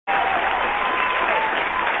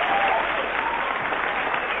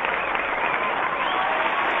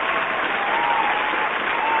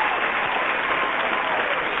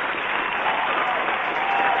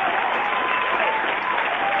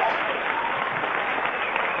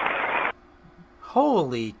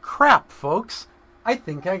Holy crap, folks. I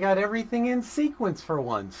think I got everything in sequence for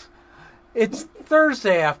once. It's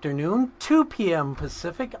Thursday afternoon, 2 p.m.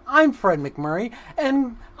 Pacific. I'm Fred McMurray,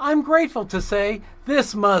 and I'm grateful to say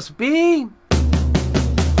this must be...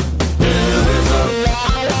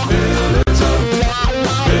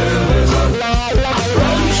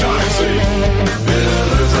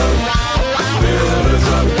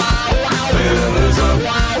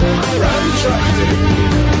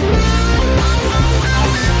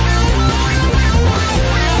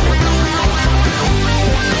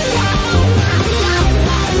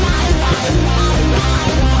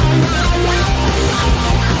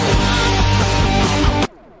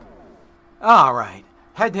 All right.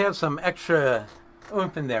 Had to have some extra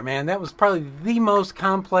oomph in there, man. That was probably the most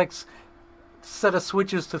complex set of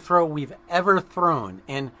switches to throw we've ever thrown.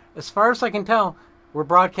 And as far as I can tell, we're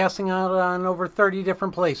broadcasting out on over 30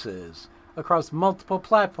 different places across multiple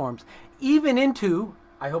platforms, even into,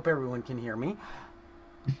 I hope everyone can hear me,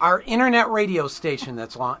 our internet radio station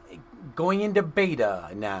that's going into beta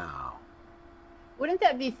now. Wouldn't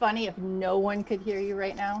that be funny if no one could hear you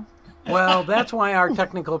right now? Well, that's why our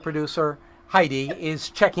technical producer, Heidi, is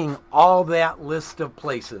checking all that list of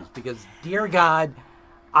places because, dear God,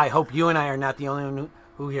 I hope you and I are not the only one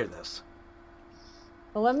who hear this.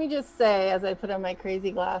 Well, let me just say, as I put on my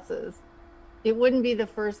crazy glasses, it wouldn't be the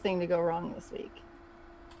first thing to go wrong this week.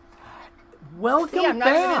 Welcome I'm not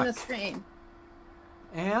back. even in the screen.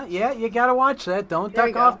 Yeah, you got to watch that. Don't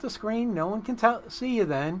duck off the screen. No one can see you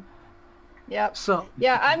then. Yep. So.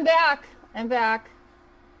 Yeah, I'm back.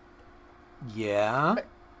 Yeah.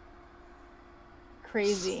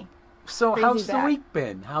 Crazy. So Crazy how's back. the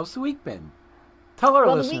week been? Tell our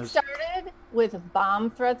listeners. The week started with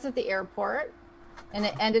bomb threats at the airport, and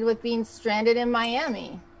it ended with being stranded in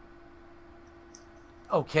Miami.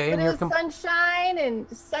 Okay, but and it was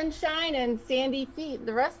sunshine and sandy feet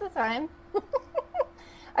the rest of the time.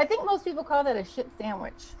 I think most people call that a shit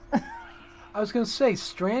sandwich. I was going to say,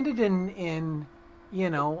 stranded in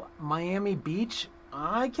Miami Beach,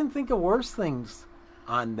 I can think of worse things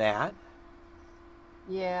on that.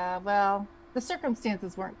 Yeah, well, the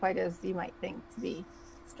circumstances weren't quite as you might think to be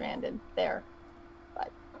stranded there.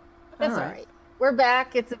 But that's all right. We're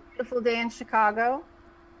back. It's a beautiful day in Chicago.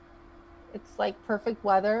 It's like perfect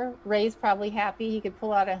weather. Ray's probably happy. He could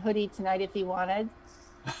pull out a hoodie tonight if he wanted.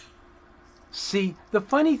 See, the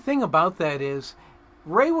funny thing about that is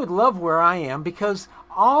Ray would love where I am because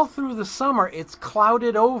all through the summer it's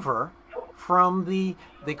clouded over from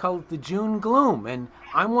they call it the June gloom. And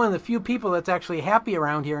I'm one of the few people that's actually happy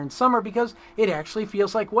around here in summer because it actually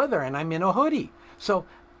feels like weather and I'm in a hoodie. So,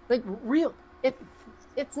 but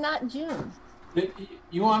it's not June.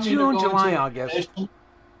 You want me June, to go July, into August.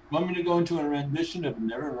 Want me to go into a rendition of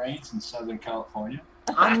Never Rains in Southern California?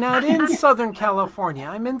 I'm not in Southern California.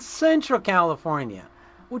 I'm in Central California,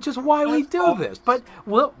 which is why we do this. But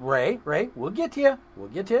Ray, we'll get to you.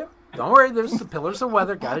 Don't worry. There's the pillars of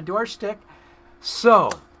weather. Got to do our shtick. So,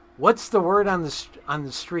 what's the word on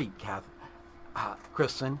the street,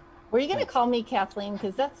 Kristen? Were you going to call me Kathleen?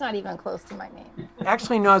 Because that's not even close to my name.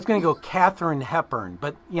 Actually, no. I was going to go Katharine Hepburn,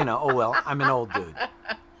 but oh well. I'm an old dude.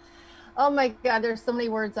 Oh my God, there's so many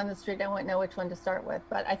words on the street. I wouldn't know which one to start with,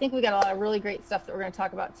 but I think we got a lot of really great stuff that we're going to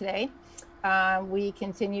talk about today. We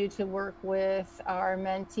continue to work with our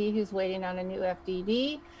mentee who's waiting on a new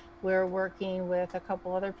FDD. We're working with a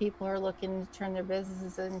couple other people who are looking to turn their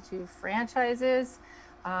businesses into franchises.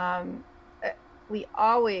 We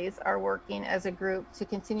always are working as a group to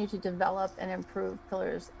continue to develop and improve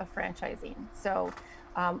pillars of franchising. So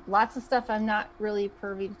lots of stuff I'm not really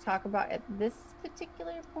privy to talk about at this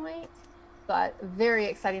particular point, but very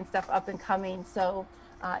exciting stuff up and coming. So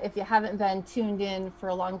if you haven't been tuned in for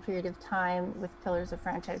a long period of time with Pillars of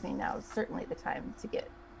Franchising, now is certainly the time to get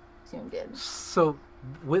tuned in. So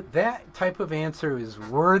with that type of answer is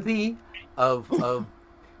worthy of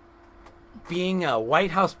being a White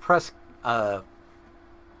House press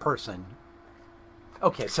person.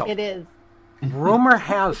 Okay, so it is. Rumor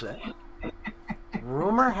has it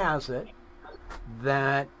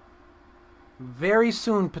that very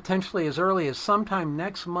soon, potentially as early as sometime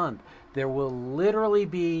next month, there will literally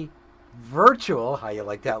be virtual, how you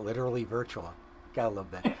like that, literally virtual, gotta love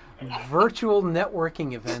that, virtual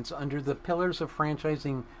networking events under the Pillars of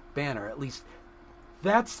Franchising banner. At least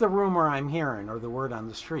that's the rumor I'm hearing, or the word on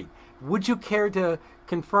the street. Would you care to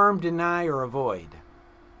confirm, deny, or avoid?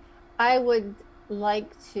 I would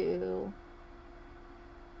like to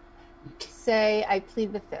say I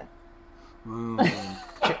plead the fifth.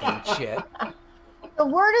 Chicken shit. The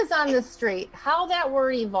word is on the street. How that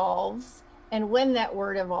word evolves and when that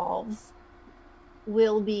word evolves,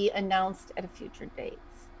 will be announced at a future date.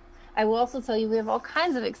 I will also tell you we have all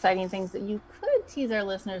kinds of exciting things that you could tease our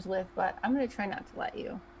listeners with, but I'm going to try not to let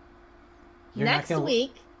you. Next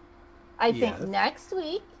week, I think next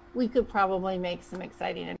week, we could probably make some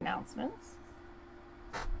exciting announcements.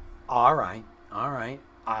 All right. I'll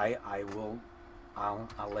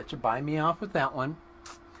let you buy me off with that one.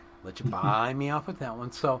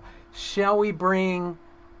 So, shall we bring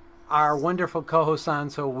our wonderful co-hosts on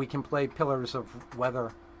so we can play Pillars of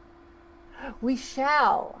Weather? We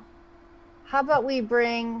shall. How about we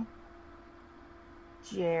bring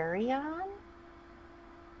Jerry on?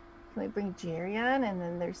 Can we bring Jerry on? And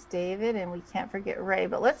then there's David, and we can't forget Ray.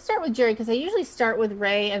 But let's start with Jerry, because I usually start with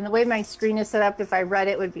Ray. And the way my screen is set up, if I read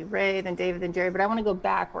it, would be Ray, then David, then Jerry. But I want to go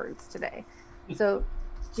backwards today. So,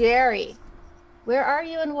 Jerry, where are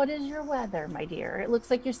you and what is your weather, my dear? It looks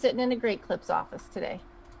like you're sitting in a Great Clips office today.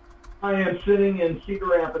 I am sitting in Cedar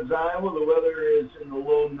Rapids, Iowa. The weather is in the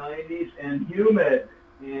low 90s and humid.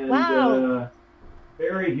 And wow.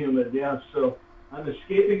 Very humid, yeah. So I'm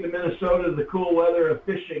escaping to Minnesota to the cool weather of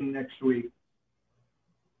fishing next week.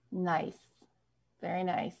 Nice. Very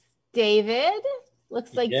nice. David,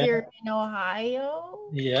 looks like you're in Ohio.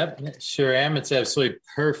 Yep, sure am. It's absolutely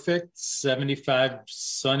perfect. 75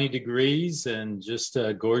 sunny degrees and just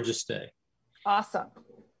a gorgeous day. Awesome.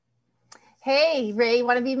 Hey, Ray, you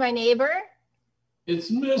want to be my neighbor?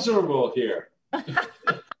 It's miserable here.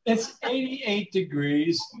 It's 88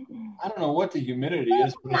 degrees. I don't know what the humidity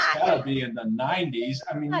is, but it's got to be in the 90s.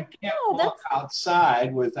 I mean, you can't walk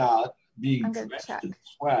outside without being drenched in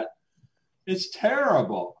sweat. It's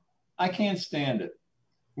terrible. I can't stand it.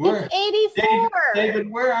 It's 84. David,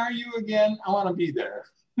 where are you again? I want to be there.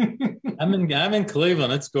 I'm in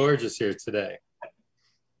Cleveland. It's gorgeous here today.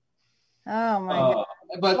 Oh my God.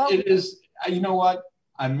 But it is, you know what?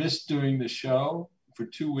 I missed doing the show for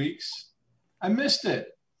 2 weeks. I missed it.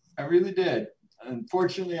 I really did.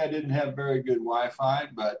 Unfortunately, I didn't have very good Wi-Fi,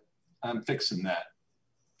 but I'm fixing that.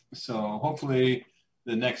 So hopefully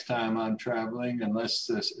the next time I'm traveling, unless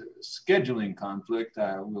there's a scheduling conflict,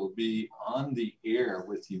 I will be on the air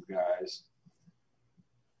with you guys.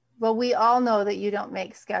 Well, we all know that you don't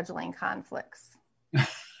make scheduling conflicts.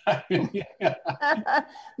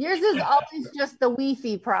 Yours is always just the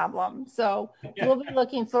Wi-Fi problem. So we'll be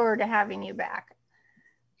looking forward to having you back.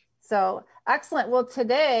 So excellent. Well,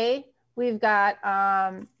 today we've got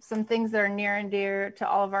some things that are near and dear to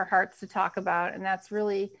all of our hearts to talk about. And that's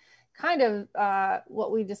really kind of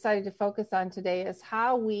what we decided to focus on today is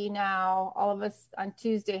how we now, all of us on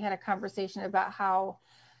Tuesday had a conversation about how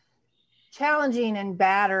challenging and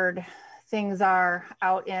battered things are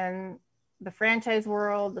out in the franchise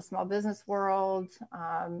world, the small business world.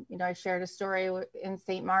 I shared a story in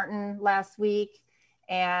St. Martin last week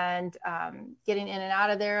and getting in and out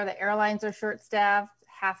of there. The airlines are short-staffed.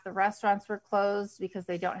 Half the restaurants were closed because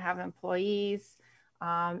they don't have employees.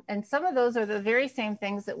 And some of those are the very same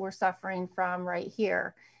things that we're suffering from right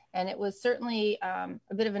here. And it was certainly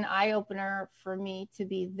a bit of an eye-opener for me to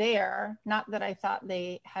be there. Not that I thought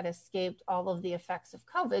they had escaped all of the effects of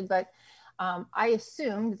COVID, but I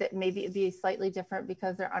assumed that maybe it'd be slightly different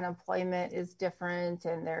because their unemployment is different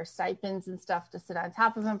and their stipends and stuff to sit on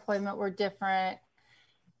top of employment were different.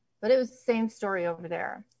 But it was the same story over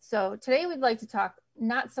there. So today we'd like to talk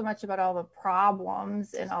not so much about all the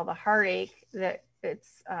problems and all the heartache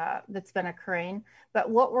that's been occurring, but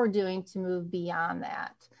what we're doing to move beyond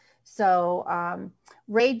that. So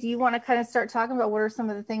Ray, do you want to kind of start talking about what are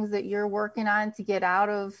some of the things that you're working on to get out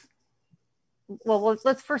of, well,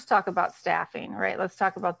 let's first talk about staffing, right? Let's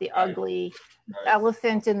talk about the ugly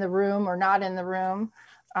elephant in the room or not in the room.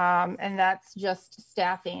 And that's just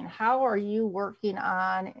staffing. How are you working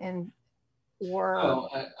on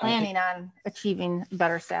planning on achieving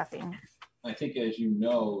better staffing? I think, as you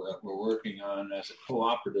know, we're working on as a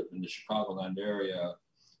cooperative in the Chicagoland area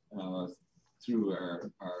through our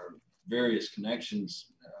various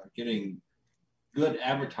connections, getting good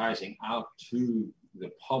advertising out to the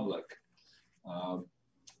public.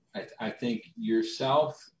 I think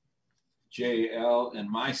yourself, JL, and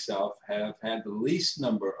myself have had the least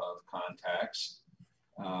number of contacts,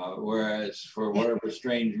 whereas for whatever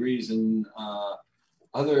strange reason,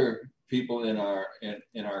 other people in our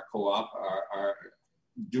co-op are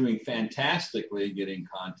doing fantastically getting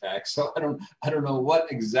contacts. So I don't know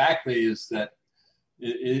what exactly is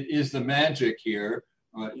the magic here,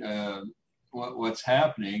 what's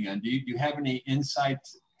happening, and do you have any insight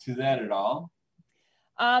to that at all?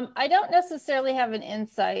 I don't necessarily have an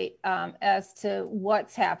insight as to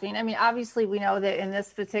what's happening. I mean, obviously we know that in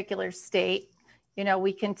this particular state,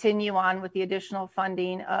 we continue on with the additional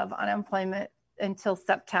funding of unemployment until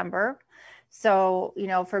September. So,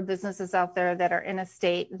 for businesses out there that are in a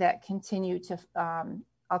state that continue to,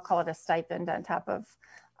 I'll call it a stipend on top of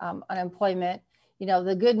unemployment,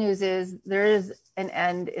 the good news is there is an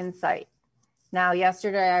end in sight. Now,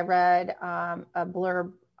 yesterday I read a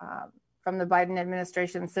blurb from the Biden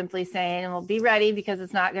administration simply saying, we'll be ready because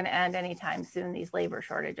it's not going to end anytime soon, these labor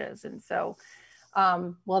shortages. And so,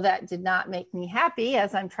 well, that did not make me happy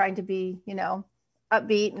as I'm trying to be,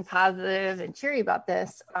 upbeat and positive and cheery about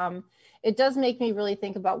this. It does make me really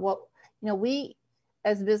think about what, we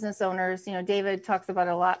as business owners, David talks about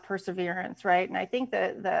a lot, perseverance, right? And I think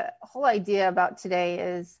that the whole idea about today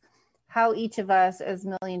is how each of us as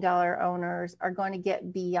 $1 million owners are going to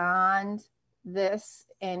get beyond this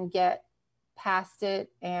and get past it.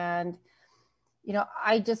 And,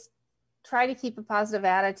 I just try to keep a positive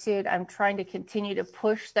attitude. I'm trying to continue to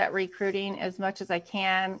push that recruiting as much as I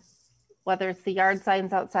can, whether it's the yard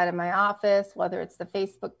signs outside of my office, whether it's the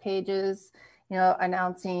Facebook pages,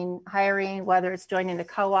 announcing hiring, whether it's joining the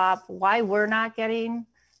co-op. Why we're not getting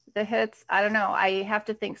the hits, I don't know. I have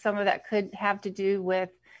to think some of that could have to do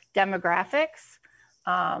with demographics,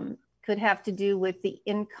 could have to do with the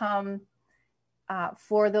income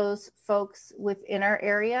for those folks within our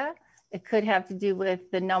area. It could have to do with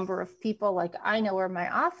the number of people. Like I know where my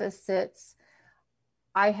office sits,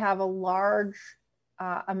 I have a large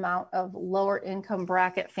amount of lower income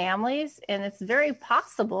bracket families, and it's very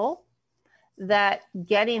possible that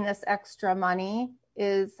getting this extra money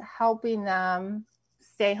is helping them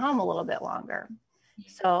stay home a little bit longer.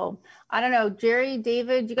 So I don't know, Jerry,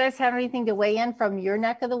 David, do you guys have anything to weigh in from your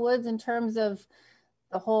neck of the woods in terms of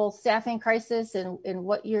the whole staffing crisis and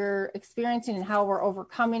what you're experiencing and how we're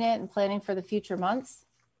overcoming it and planning for the future months?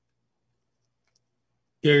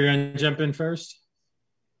 Gary, you want to jump in first?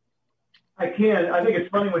 I can. I think it's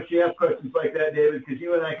funny when she asks questions like that, David, because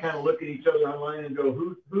you and I kind of look at each other online and go,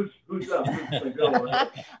 who's up? Who's going to go? Right?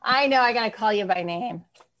 I know. I got to call you by name.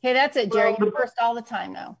 Okay, that's it, Jerry. You're first all the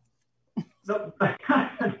time now. No, I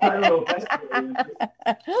don't know if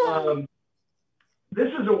that's this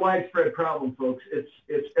is a widespread problem, folks.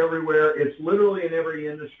 It's everywhere. It's literally in every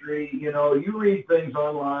industry. You read things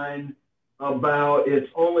online about it's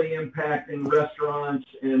only impacting restaurants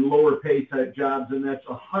and lower pay type jobs, and that's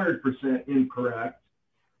 100% incorrect.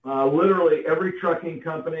 Literally every trucking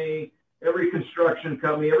company, every construction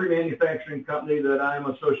company, every manufacturing company that I'm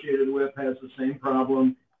associated with has the same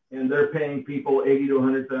problem, and they're paying people $80,000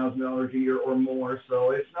 to $100,000 a year or more.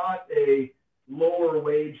 So it's not a lower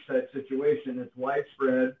wage type situation. It's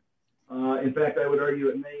widespread. In fact, I would argue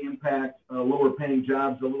it may impact lower paying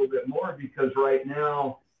jobs a little bit more because right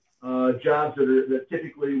now, jobs that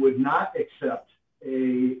typically would not accept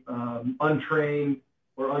a untrained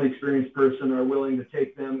or unexperienced person are willing to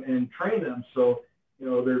take them and train them. So,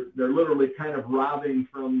 they're literally kind of robbing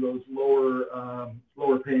from those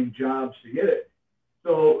lower paying jobs to get it.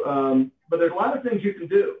 So, but there's a lot of things you can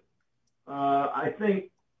do. I think,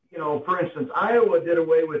 for instance, Iowa did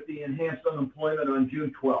away with the enhanced unemployment on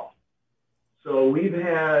June 12th. So we've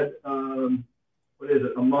had,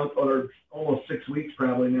 a month or almost 6 weeks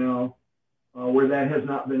probably now, where that has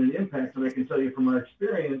not been an impact. And I can tell you from our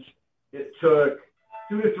experience, it took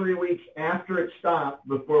 2 to 3 weeks after it stopped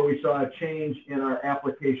before we saw a change in our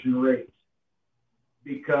application rates.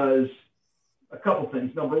 Because a couple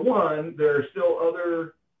things. Number one, there are still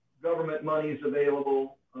other government monies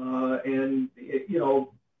available, and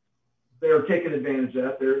they're taking advantage of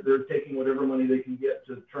that. They're taking whatever money they can get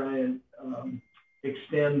to try and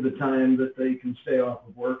extend the time that they can stay off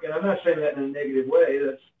of work. And I'm not saying that in a negative way.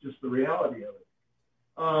 That's just the reality of it.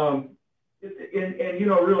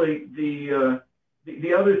 Really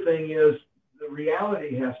the other thing is the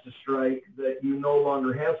reality has to strike that you no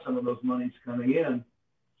longer have some of those monies coming in.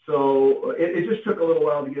 So it just took a little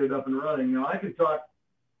while to get it up and running. Now I can talk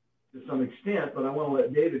to some extent, but I want to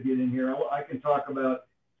let David get in here. I can talk about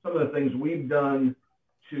some of the things we've done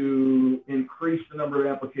to increase the number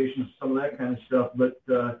of applications, some of that kind of stuff. But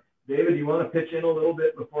David, do you want to pitch in a little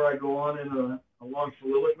bit before I go on in a long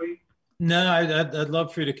soliloquy? No, I'd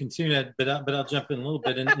love for you to continue that, but I'll jump in a little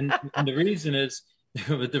bit. And the reason is,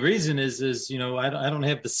 I don't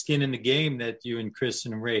have the skin in the game that you and Chris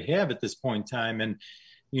and Ray have at this point in time. And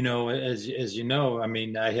as you know, I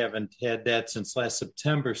mean, I haven't had that since last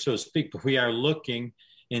September, so to speak. But we are looking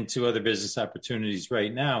into other business opportunities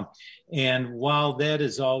right now. And while that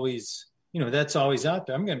is always, that's always out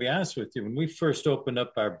there, I'm going to be honest with you. When we first opened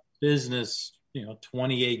up our business,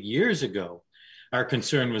 28 years ago, our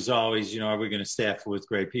concern was always, are we going to staff it with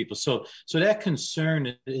great people? So that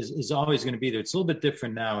concern is always going to be there. It's a little bit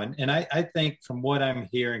different now. And I think from what I'm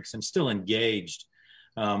hearing, because I'm still engaged,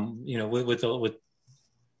 with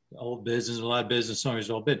old business, a lot of business owners,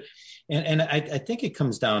 old bit. And I think it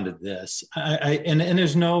comes down to this. And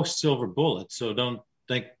there's no silver bullet. So don't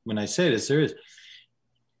think when I say this, there is.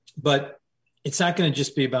 But it's not going to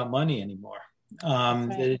just be about money anymore.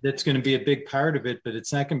 That's going to be a big part of it, but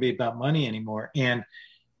it's not going to be about money anymore. And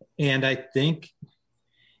I think,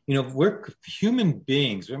 we're human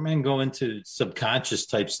beings. We're going to go into subconscious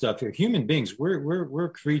type stuff here. Human beings, we're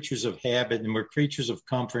creatures of habit, and we're creatures of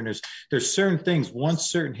comfort. And there's certain things,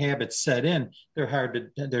 once certain habits set in, they're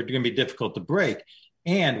going to be difficult to break.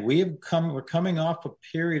 And we're coming off a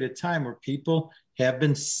period of time where people have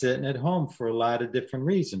been sitting at home for a lot of different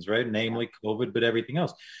reasons, right? Namely COVID, but everything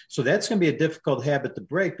else. So that's going to be a difficult habit to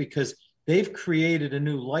break, because they've created a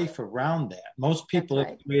new life around that. Most people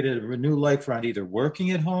have created a new life around either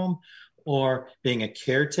working at home or being a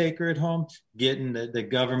caretaker at home, getting the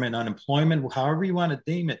government unemployment, however you want to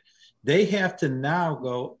deem it. They have to now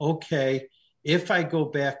go, okay, if I go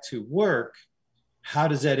back to work, how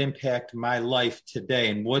does that impact my life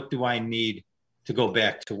today? And what do I need to go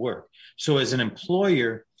back to work? So as an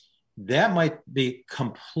employer, that might be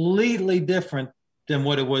completely different than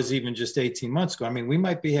what it was even just 18 months ago. I mean, we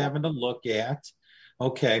might be having to look at,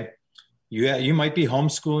 okay, you might be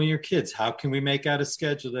homeschooling your kids. How can we make out a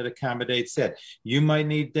schedule that accommodates that? You might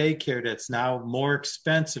need daycare that's now more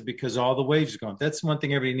expensive because all the wages are going up. That's one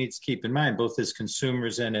thing everybody needs to keep in mind, both as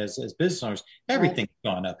consumers and as business owners. Everything's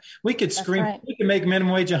gone up. We could we can make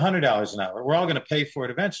minimum wage $100 an hour. We're all going to pay for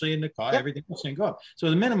it eventually, and the cost, everything else going to go up. So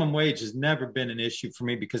the minimum wage has never been an issue for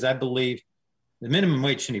me, because I believe the minimum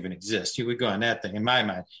wage shouldn't even exist. You would go on that thing, in my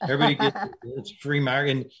mind. Everybody gets it's free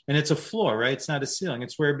market, and it's a floor, right? It's not a ceiling.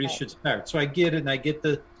 It's where everybody should start. So I get it, and I get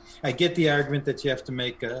the argument that you have to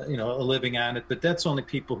make a living on it. But that's only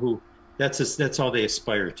people who that's all they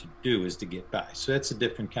aspire to do, is to get by. So that's a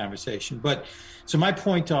different conversation. But so my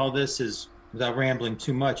point to all this is, without rambling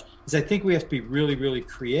too much, is I think we have to be really, really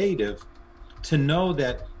creative to know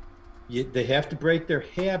that they have to break their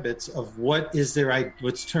habits of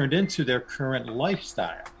what's turned into their current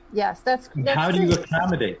lifestyle. Yes, that's how do you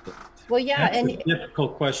accommodate that? Well, yeah, that's a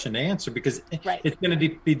difficult question to answer, because it's going to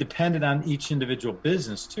be dependent on each individual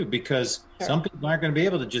business too, because some people aren't going to be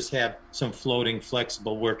able to just have some floating,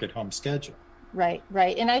 flexible work at home schedule. Right.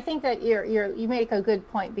 And I think that you make a good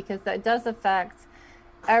point, because that does affect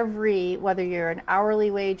whether you're an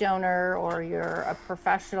hourly wage owner or you're a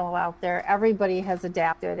professional out there. Everybody has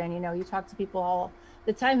adapted, and you talk to people all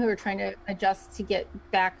the time who are trying to adjust to get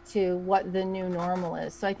back to what the new normal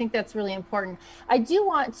is. So I think that's really important. I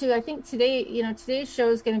think today's show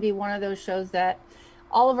is going to be one of those shows that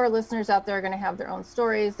all of our listeners out there are going to have their own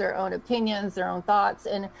stories, their own opinions, their own thoughts.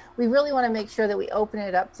 And we really want to make sure that we open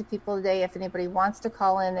it up to people today. If anybody wants to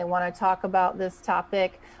call in, they want to talk about this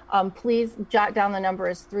topic, please jot down the number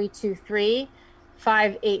is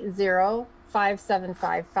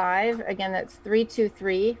 323-580-5755. Again, that's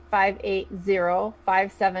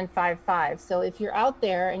 323-580-5755. So if you're out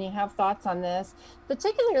there and you have thoughts on this,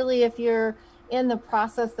 particularly if you're in the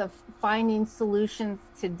process of finding solutions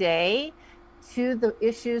today to the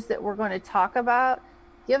issues that we're going to talk about,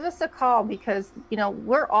 give us a call, because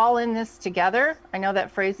we're all in this together. I know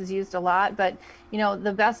that phrase is used a lot, but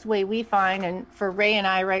the best way we find, and for Ray and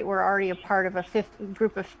I, right, we're already a part of a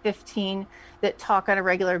group of 15 that talk on a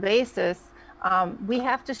regular basis. We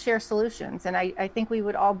have to share solutions, and I think we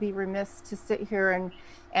would all be remiss to sit here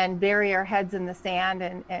and bury our heads in the sand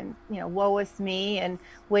and woe is me, and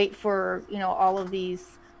wait for all of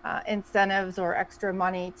these incentives or extra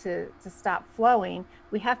money to stop flowing.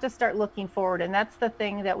 We have to start looking forward. And that's the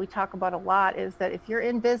thing that we talk about a lot, is that if you're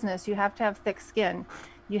in business, you have to have thick skin.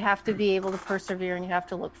 You have to be able to persevere, and you have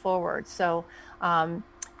to look forward. So,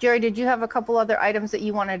 Jerry, did you have a couple other items that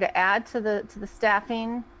you wanted to add to the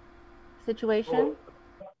staffing situation? Well,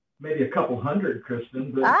 maybe a couple hundred,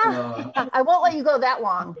 Kristen. But, I won't let you go that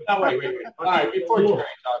long. Oh, wait. All right, before Jerry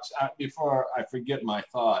talks, before I forget my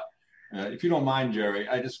thought, if you don't mind, Jerry,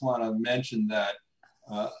 I just want to mention that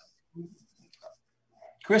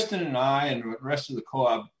Kristen and I and the rest of the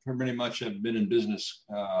co-op pretty much have been in business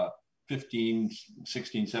 15,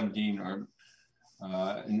 16, 17, or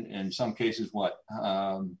in some cases,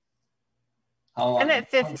 how long? I'm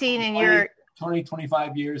at 15 and you're 20,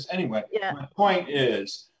 25 years. Anyway, my point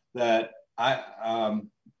is that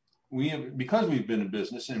because we've been in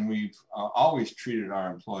business and we've always treated our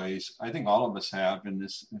employees, I think all of us have in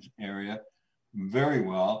this area, very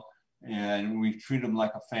well, and we treat them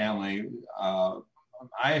like a family.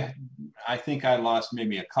 I think I lost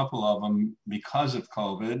maybe a couple of them because of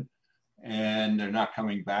COVID, and they're not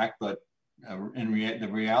coming back. But the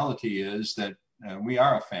reality is that we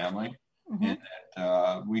are a family, and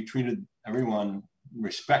that we treated everyone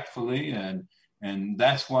respectfully, and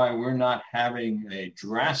that's why we're not having a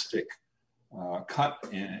drastic cut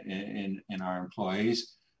in our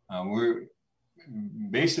employees. We're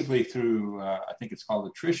basically through, I think it's called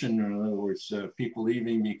attrition, in other words, people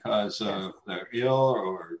leaving because they're ill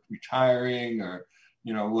or retiring or,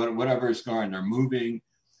 whatever is going, they're moving,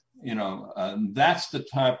 that's the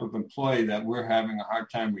type of employee that we're having a hard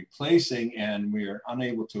time replacing, and we are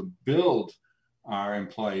unable to build our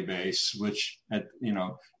employee base, which,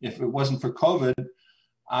 if it wasn't for COVID,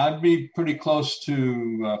 I'd be pretty close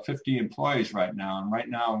to 50 employees right now. And right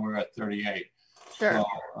now we're at 38. Sure.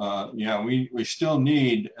 So, we still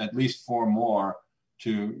need at least 4 more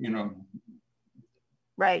to,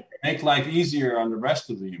 right, make life easier on the rest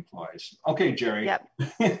of the employees. Okay, Jerry. Yep.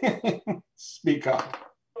 Speak up.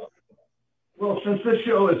 Well, since this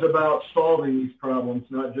show is about solving these problems,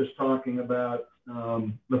 not just talking about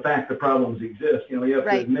the fact that problems exist, you have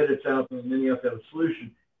to admit it's out there, and then you have to have a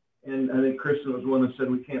solution. And I think Kristen was the one that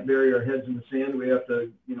said we can't bury our heads in the sand. We have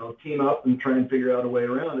to, team up and try and figure out a way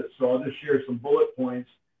around it. So I'll just share some bullet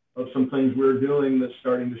points of some things we're doing that's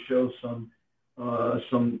starting to show some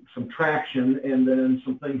traction, and then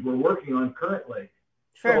some things we're working on currently.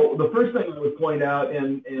 Sure. So the first thing I would point out,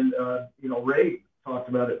 and Ray talked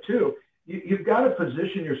about it too, you've got to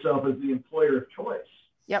position yourself as the employer of choice.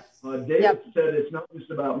 Yep. David said it's not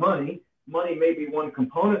just about money. Money may be one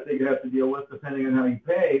component that you have to deal with depending on how you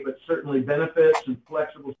pay, but certainly benefits and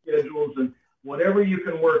flexible schedules and whatever you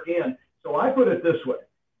can work in. So I put it this way.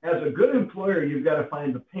 As a good employer, you've got to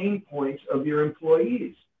find the pain points of your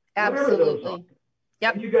employees. Absolutely.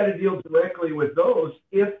 Yep. And you've got to deal directly with those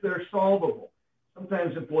if they're solvable.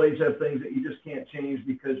 Sometimes employees have things that you just can't change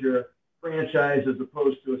because you're a franchise as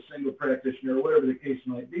opposed to a single practitioner or whatever the case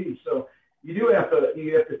might be. So you have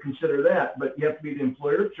to consider that, but you have to be the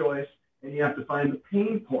employer of choice, and you have to find the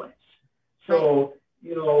pain points. So,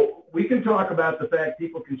 we can talk about the fact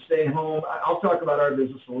people can stay home. I'll talk about our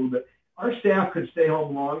business a little bit. Our staff could stay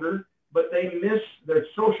home longer, but they're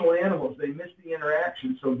social animals. They miss the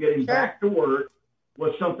interaction. So getting back to work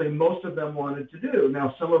was something most of them wanted to do.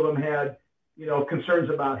 Now, some of them had, concerns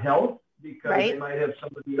about health because they might have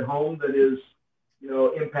somebody at home that is,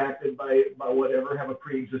 impacted by whatever, have a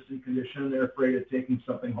pre-existing condition. They're afraid of taking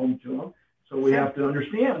something home to them. So we have to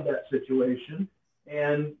understand that situation,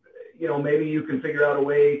 and, maybe you can figure out a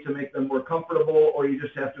way to make them more comfortable, or you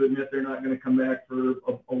just have to admit they're not going to come back for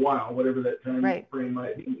a while, whatever that time frame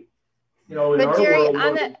might be. But Jerry,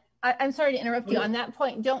 I'm sorry to interrupt you on that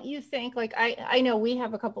point. Don't you think, I know we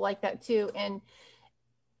have a couple like that too, and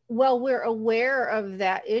while we're aware of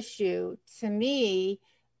that issue, to me,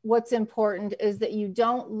 what's important is that you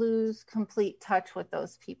don't lose complete touch with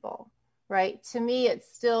those people. Right. To me,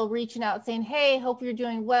 it's still reaching out saying, hey, hope you're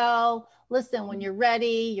doing well. Listen, when you're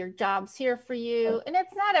ready, your job's here for you. And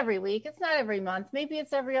it's not every week. It's not every month. Maybe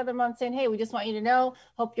it's every other month saying, hey, we just want you to know,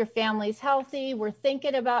 hope your family's healthy. We're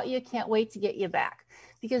thinking about you. Can't wait to get you back.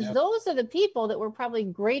 Because those are the people that were probably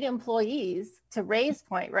great employees, to Ray's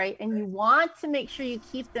point, right? And you want to make sure you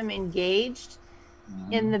keep them engaged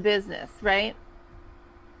in the business, right?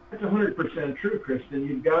 That's 100% true, Kristen.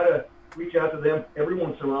 You've got to reach out to them every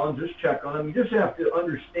once in a while and just check on them. You just have to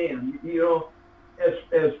understand,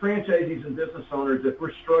 as franchisees and business owners, if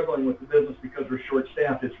we're struggling with the business because we're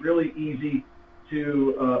short-staffed, it's really easy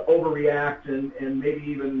to overreact and maybe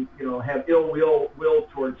even, have ill will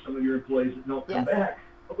towards some of your employees that don't come back.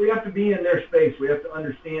 But we have to be in their space. We have to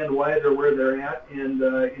understand why they're where they're at and,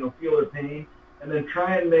 feel their pain, and then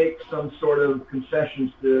try and make some sort of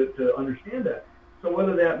concessions to understand that. So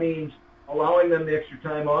whether that means allowing them the extra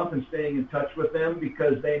time off and staying in touch with them,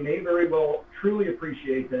 because they may very well truly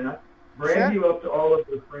appreciate that, brand you up to all of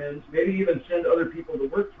their friends, maybe even send other people to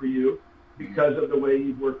work for you because of the way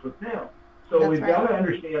you've worked with them. So we've got to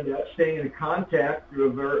understand that, staying in contact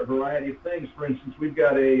through a variety of things. For instance, we've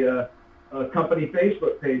got a company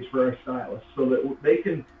Facebook page for our stylists so that they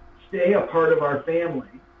can stay a part of our family.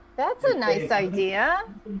 That's a nice idea.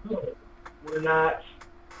 We're not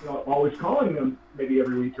always calling them maybe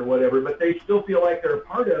every week or whatever, but they still feel like they're a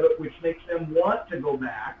part of it, which makes them want to go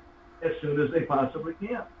back as soon as they possibly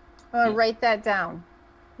can. Write that down.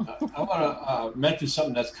 I want to mention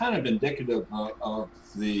something that's kind of indicative of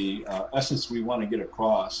the essence we want to get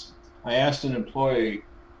across. I asked an employee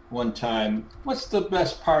one time, what's the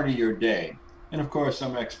best part of your day? And of course,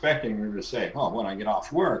 I'm expecting her to say, oh, when I get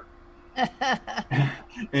off work.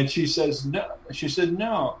 And she says, no. She said,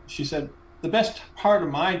 no. She said, the best part of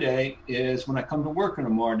my day is when I come to work in the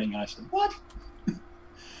morning. And I said, what?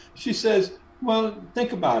 She says, well,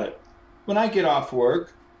 think about it. When I get off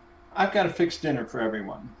work, I've got to fix dinner for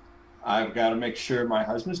everyone. I've got to make sure my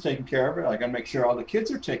husband's taken care of. I got to make sure all the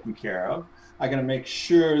kids are taken care of. I got to make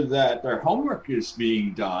sure that their homework is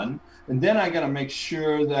being done. And then I got to make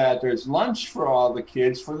sure that there's lunch for all the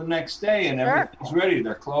kids for the next day and everything's ready.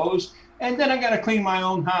 Their clothes. And then I got to clean my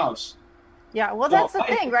own house. Yeah, well, that's the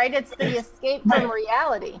thing, right? It's the escape from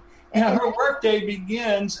reality. And her work day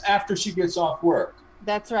begins after she gets off work.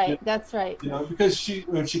 That's right. That's right. Because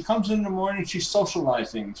when she comes in the morning, she's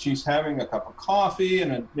socializing. She's having a cup of coffee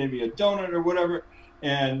and maybe a donut or whatever,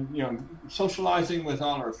 and socializing with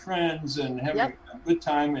all her friends and having a good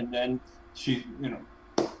time. And then she,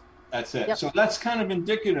 that's it. Yep. So that's kind of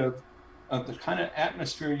indicative of the kind of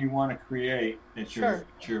atmosphere you want to create at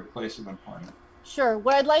your place of employment. Sure.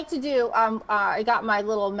 What I'd like to do, I got my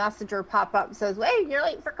little messenger pop up, says, "Hey, you're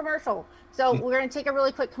late for commercial." So we're going to take a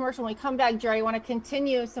really quick commercial. When we come back, Jerry, I want to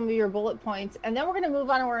continue some of your bullet points, and then we're going to move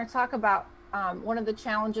on and we're going to talk about one of the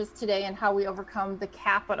challenges today and how we overcome the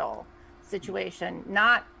capital situation.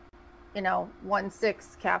 Not,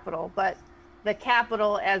 1/6 capital, but the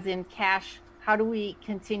capital as in cash. How do we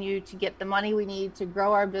continue to get the money we need to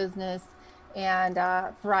grow our business and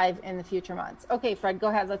thrive in the future months? Okay, Fred, go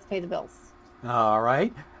ahead. Let's pay the bills. All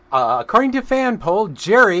right. According to Fan Poll,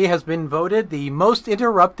 Jerry has been voted the most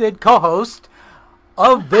interrupted co-host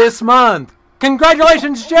of this month.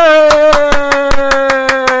 Congratulations, Jerry!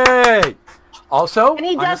 Also, and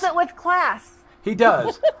he does it with class. He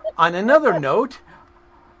does. On another note,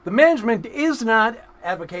 the management is not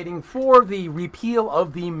advocating for the repeal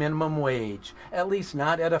of the minimum wage, at least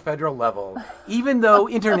not at a federal level, even though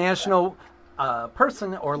international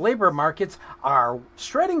person or labor markets are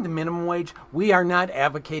shredding the minimum wage. We are not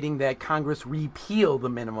advocating that Congress repeal the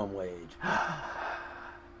minimum wage.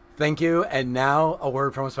 Thank you. And now a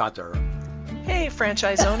word from a sponsor. Hey,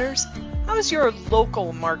 franchise owners. How's your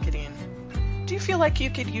local marketing? Do you feel like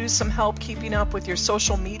you could use some help keeping up with your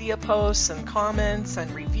social media posts and comments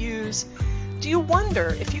and reviews? Do you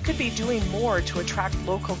wonder if you could be doing more to attract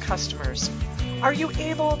local customers? Are you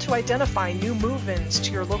able to identify new move-ins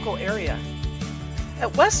to your local area?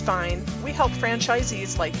 At Westvine, we help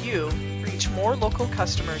franchisees like you reach more local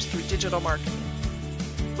customers through digital marketing.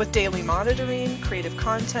 With daily monitoring, creative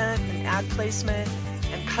content, and ad placement,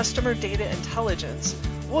 and customer data intelligence,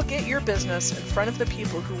 we'll get your business in front of the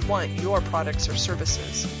people who want your products or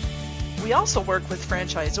services. We also work with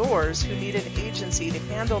franchisors who need an agency to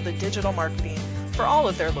handle the digital marketing for all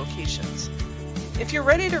of their locations. If you're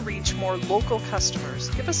ready to reach more local customers,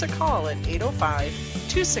 give us a call at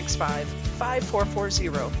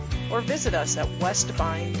 805-265-5440 or visit us at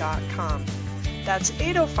westvine.com. That's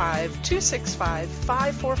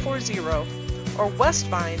 805-265-5440 or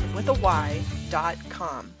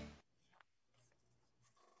westvine.com.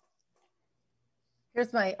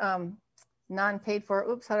 Here's my non-paid for.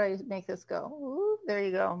 Oops, how do I make this go? Ooh, there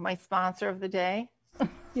you go. My sponsor of the day.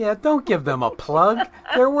 Yeah, don't give them a plug.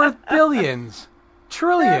 They're worth billions.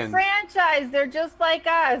 Trillions. They're a franchise. They're just like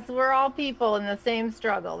us. We're all people in the same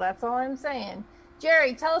struggle. That's all I'm saying.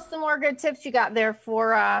 Jerry, tell us some more good tips you got there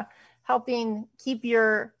for helping keep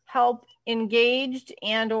your help engaged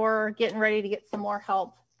and or getting ready to get some more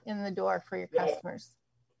help in the door for your customers.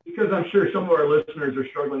 Because I'm sure some of our listeners are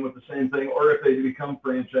struggling with the same thing, or if they become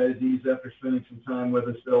franchisees after spending some time with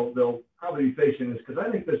us, they'll probably be facing this, because I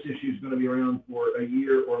think this issue is going to be around for a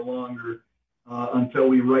year or longer. Until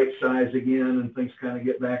we right size again and things kind of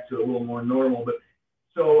get back to a little more normal. But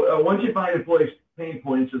so once you find employees' pain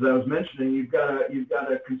points, as I was mentioning, you've got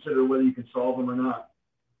to consider whether you can solve them or not.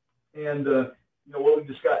 And what we've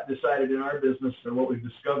just decided in our business, and what we've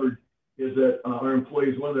discovered, is that our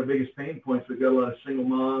employees, one of their biggest pain points, we've got a lot of single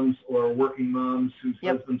moms or working moms whose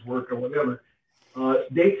husbands work or whatever.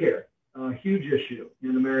 Daycare, a huge issue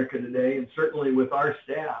in America today, and certainly with our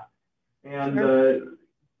staff. And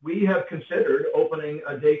we have considered opening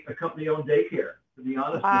a company-owned daycare, to be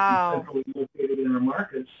honest, centrally located in our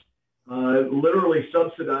markets, literally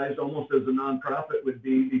subsidized almost as a nonprofit would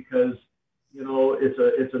be, because,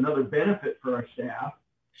 it's another benefit for our staff.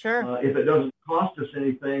 Sure. If it doesn't cost us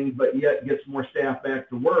anything, but yet gets more staff back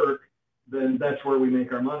to work, then that's where we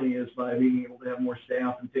make our money, is by being able to have more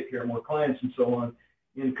staff and take care of more clients and so on.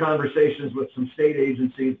 In conversations with some state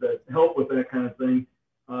agencies that help with that kind of thing,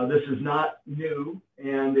 this is not new,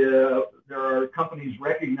 and there are companies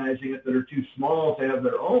recognizing it that are too small to have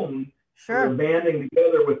their own. Sure. They're banding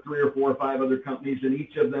together with 3 or 4 or 5 other companies, and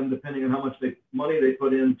each of them, depending on how much money they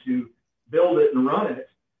put in to build it and run it,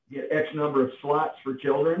 get X number of slots for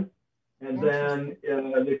children, and then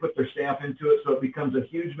they put their staff into it, so it becomes a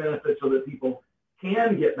huge benefit so that people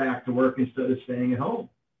can get back to work instead of staying at home.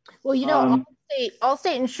 Well,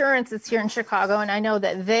 Allstate Insurance is here in Chicago, and I know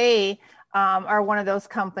that they are one of those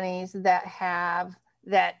companies that have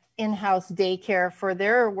that in-house daycare for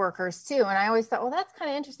their workers too. And I always thought, well, that's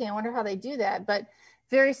kind of interesting. I wonder how they do that. But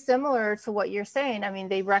very similar to what you're saying. I mean,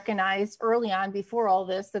 they recognized early on before all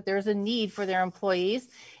this that there's a need for their employees.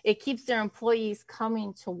 It keeps their employees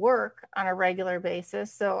coming to work on a regular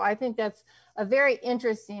basis. So I think that's a very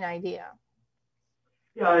interesting idea.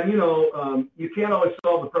 Yeah, and you can't always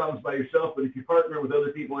solve the problems by yourself, but if you partner with other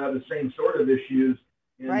people who have the same sort of issues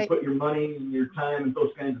and put your money and your time and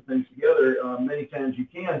those kinds of things together, many times you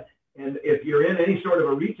can. And if you're in any sort of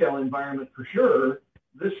a retail environment, for sure,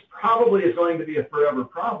 this probably is going to be a forever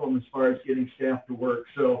problem as far as getting staff to work.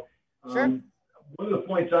 So one of the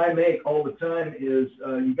points I make all the time is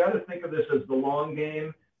you got to think of this as the long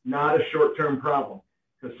game, not a short-term problem,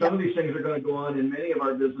 because some of these things are going to go on in many of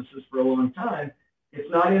our businesses for a long time. It's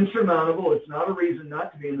not insurmountable. It's not a reason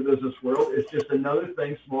not to be in the business world. It's just another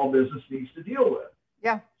thing small business needs to deal with.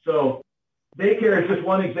 Yeah. So daycare is just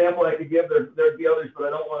one example I could give. There'd be others, but I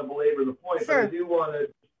don't want to belabor the point. Sure. But I do want to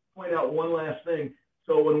point out one last thing.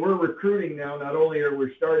 So when we're recruiting now, not only are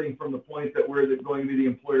we starting from the point that we're going to be the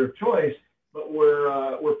employer of choice, but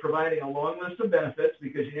we're providing a long list of benefits,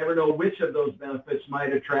 because you never know which of those benefits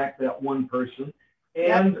might attract that one person.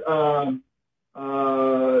 And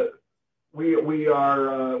we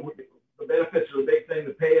are the benefits are a big thing.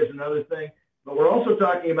 The pay is another thing. But we're also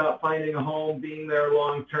talking about finding a home, being there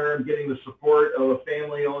long term, getting the support of a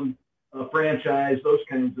family-owned franchise, those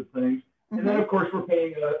kinds of things. And then, of course, we're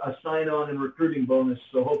paying a sign-on and recruiting bonus.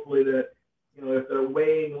 So hopefully that, if they're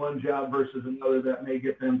weighing one job versus another, that may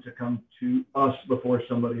get them to come to us before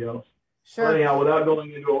somebody else. Sure. But anyhow, without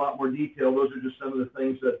going into a lot more detail, those are just some of the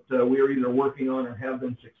things that we are either working on or have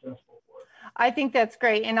been successful for. I think that's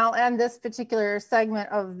great. And I'll end this particular segment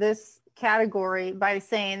of this category by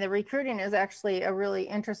saying the recruiting is actually a really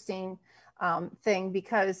interesting thing,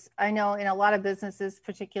 because I know in a lot of businesses,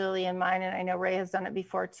 particularly in mine, and I know Ray has done it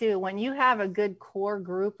before too, when you have a good core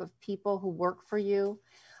group of people who work for you,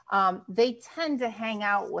 they tend to hang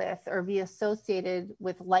out with or be associated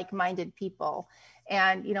with like-minded people.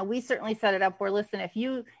 And, we certainly set it up where, listen, if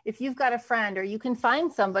you've got a friend, or you can find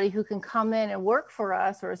somebody who can come in and work for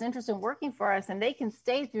us or is interested in working for us, and they can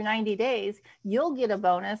stay through 90 days, you'll get a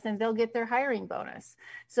bonus and they'll get their hiring bonus.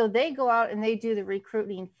 So they go out and they do the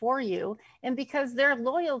recruiting for you. And because they're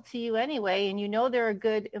loyal to you anyway, and they're a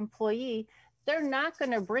good employee, they're not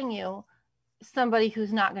going to bring you somebody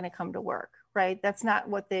who's not going to come to work. Right. That's not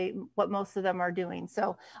what most of them are doing.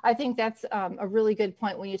 So I think that's a really good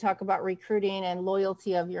point when you talk about recruiting and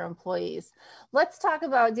loyalty of your employees. Let's talk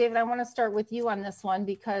about, David, I want to start with you on this one,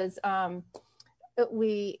 because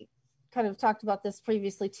we kind of talked about this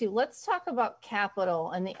previously too. Let's talk about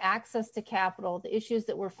capital and the access to capital, the issues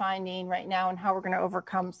that we're finding right now, and how we're going to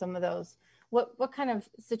overcome some of those. What kind of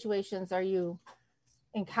situations are you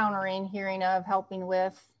encountering, hearing of, helping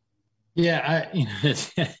with? Yeah,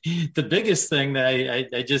 the biggest thing that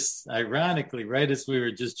I just ironically, right as we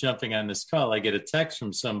were just jumping on this call, I get a text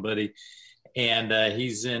from somebody, and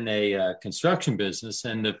he's in a construction business.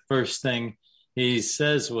 And the first thing he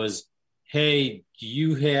says was, hey, do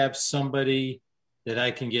you have somebody that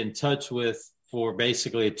I can get in touch with for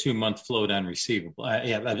basically a 2-month float on receivable? A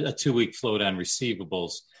 2-week float on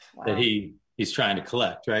receivables that he's trying to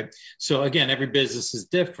collect, right? So again, every business is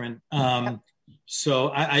different.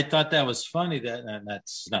 So I thought that was funny, and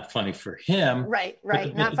that's not funny for him. Right.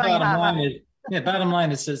 Not funny. Bottom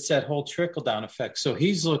line is it's that whole trickle down effect. So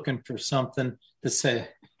he's looking for something to say,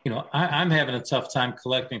 I'm having a tough time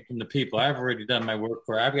collecting from the people I've already done my work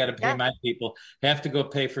for. I've got to pay my people, have to go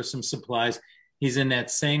pay for some supplies. He's in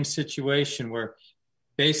that same situation where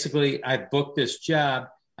basically I booked this job.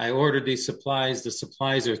 I ordered these supplies. The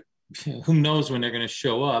supplies are, who knows when they're going to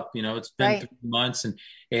show up? It's been 3 months,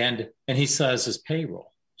 and he still has his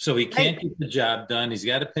payroll, so he can't get the job done. He's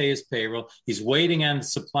got to pay his payroll. He's waiting on the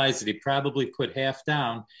supplies that he probably put half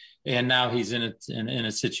down, and now he's in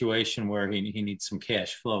a situation where he needs some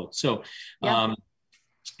cash flow. So,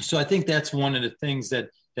 so I think that's one of the things that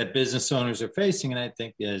business owners are facing, and I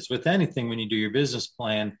think is with anything, when you do your business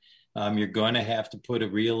plan, you're going to have to put a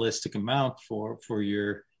realistic amount for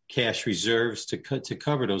your cash reserves to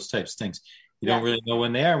cover those types of things. You don't really know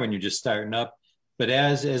when they are when you're just starting up. But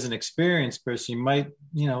as an experienced person, you might,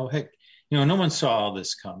 no one saw all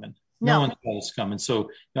this coming. No one saw this coming. So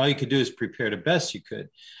all you could do is prepare the best you could.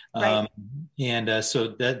 So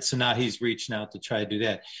now he's reaching out to try to do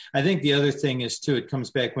that. I think the other thing is too, it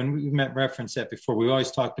comes back when we referenced that before. We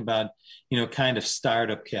always talked about, kind of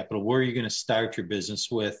startup capital. Where are you going to start your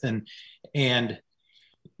business with? And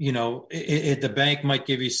the bank might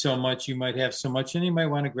give you so much, you might have so much, and you might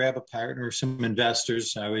want to grab a partner or some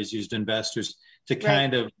investors. I always used investors to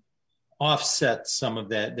kind of offset some of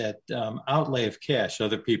that outlay of cash,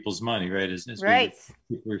 other people's money, right? As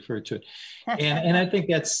people refer to it. And I think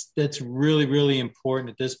that's really, really important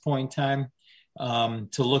at this point in time,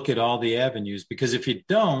 to look at all the avenues, because if you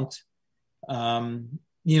don't,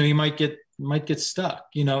 you might get stuck,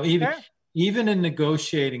 even in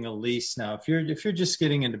negotiating a lease. Now, if you're just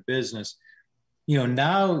getting into business,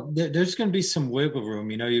 now there's going to be some wiggle room.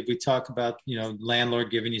 We talk about,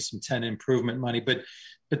 landlord giving you some tenant improvement money, but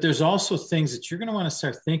there's also things that you're going to want to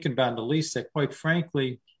start thinking about in the lease that, quite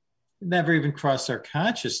frankly, never even crossed our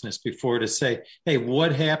consciousness before, to say, hey,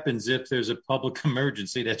 what happens if there's a public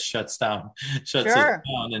emergency that shuts it down,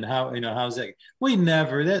 and how's that?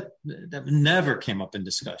 That never came up in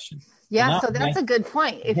discussion. Yeah, so that's a good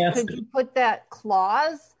point. Could you put that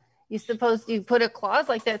clause? You put a clause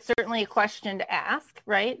like that? Certainly a question to ask,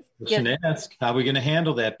 right? Question to ask. How are we going to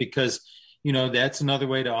handle that? Because that's another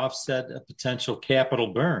way to offset a potential capital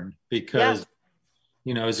burn, because is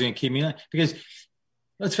it going to keep me on? Because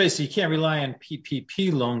let's face it, you can't rely on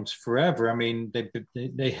PPP loans forever. I mean,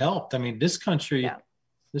 they helped. I mean, this country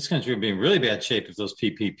would be in really bad shape if those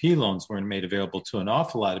PPP loans weren't made available to an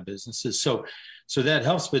awful lot of businesses. So that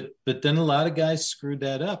helps. But then a lot of guys screwed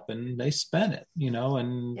that up and they spent it,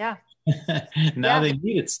 and now they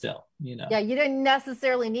need it still, Yeah, you didn't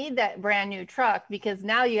necessarily need that brand new truck, because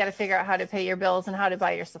now you got to figure out how to pay your bills and how to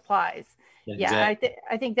buy your supplies. Exactly. Yeah,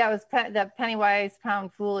 I think that was the penny wise,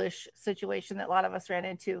 pound foolish situation that a lot of us ran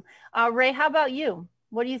into. Ray, how about you?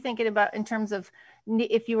 What are you thinking about in terms of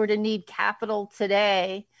if you were to need capital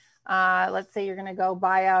today? Let's say you're going to go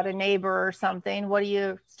buy out a neighbor or something. What do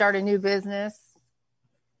you start a new business?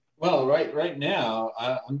 Well, right now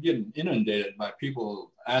I'm getting inundated by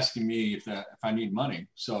people asking me if I need money.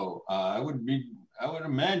 So I would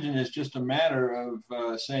imagine it's just a matter of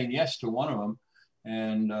saying yes to one of them.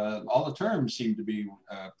 And all the terms seem to be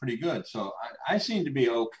pretty good. So I seem to be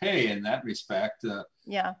okay in that respect. I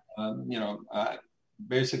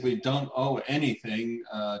basically don't owe anything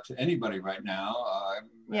to anybody right now.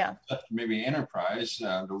 Maybe Enterprise,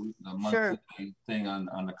 the monthly thing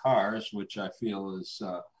on the cars, which I feel is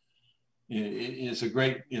a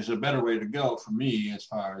better way to go for me as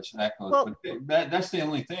far as that goes. Well, but that's the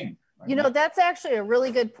only thing. That's actually a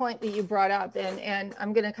really good point that you brought up. And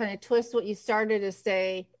I'm going to kind of twist what you started to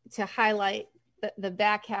say to highlight the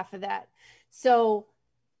back half of that. So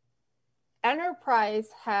Enterprise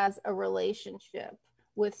has a relationship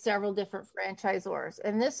with several different franchisors.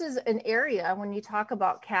 And this is an area, when you talk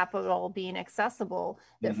about capital being accessible,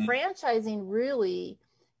 that franchising really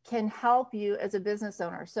can help you as a business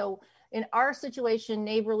owner. So in our situation,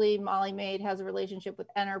 Neighborly Molly Maid has a relationship with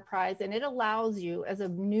Enterprise, and it allows you as a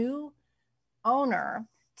new owner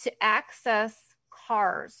to access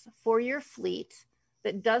cars for your fleet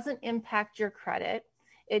that doesn't impact your credit.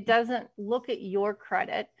 It doesn't look at your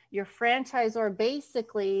credit. Your franchisor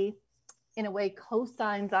basically, in a way,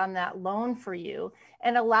 co-signs on that loan for you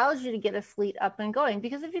and allows you to get a fleet up and going.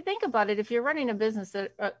 Because if you think about it, if you're running a business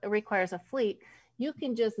that requires a fleet, you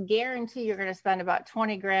can just guarantee you're going to spend about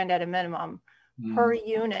 20 grand at a minimum per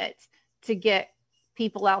unit to get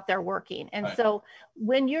people out there working. And so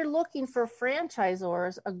when you're looking for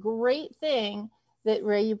franchisors, a great thing that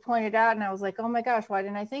Ray, you pointed out, and I was like, oh my gosh, why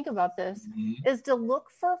didn't I think about this, is to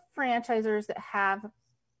look for franchisors that have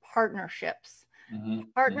partnerships.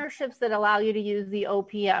 Partnerships that allow you to use the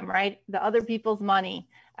OPM, right? The other people's money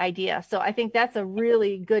idea. So I think that's a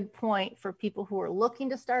really good point for people who are looking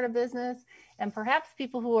to start a business, and perhaps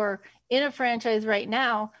people who are in a franchise right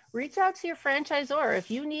now. Reach out to your franchisor.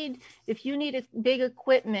 If you need a big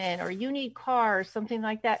equipment or you need cars, something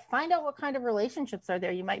like that, find out what kind of relationships are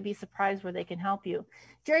there. You might be surprised where they can help you.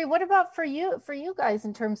 Jerry, what about for you guys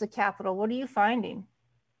in terms of capital? What are you finding?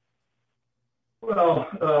 Well,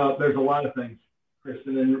 there's a lot of things,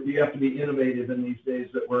 Kristen, and you have to be innovative in these days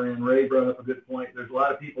that we're in. Ray brought up a good point. There's a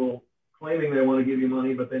lot of people claiming they want to give you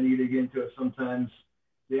money, but then you dig into it. Sometimes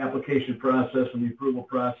the application process and the approval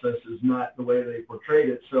process is not the way they portrayed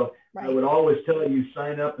it. So I would always tell you,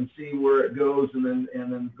 sign up and see where it goes and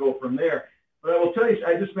then go from there. But I will tell you,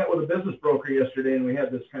 I just met with a business broker yesterday and we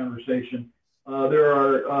had this conversation. There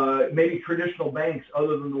are maybe traditional banks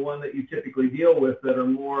other than the one that you typically deal with that are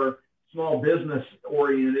more small business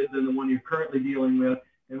oriented than the one you're currently dealing with.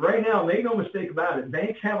 And right now, make no mistake about it,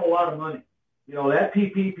 banks have a lot of money. You know, that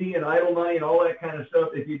PPP and idle money and all that kind of stuff,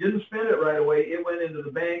 if you didn't spend it right away, it went into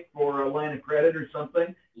the bank for a line of credit or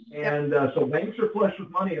something. And so banks are flush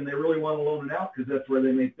with money and they really want to loan it out because that's where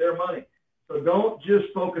they make their money. So don't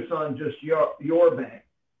just focus on just your bank.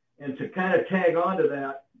 And to kind of tag onto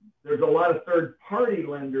that, there's a lot of third-party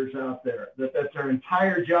lenders out there that's their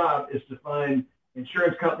entire job is to find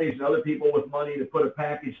insurance companies and other people with money to put a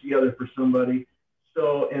package together for somebody.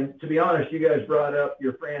 So, and to be honest, you guys brought up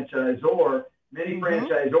your franchisor. Many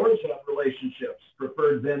franchisors have relationships,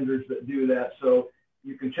 preferred vendors that do that. So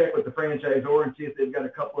you can check with the franchisor and see if they've got a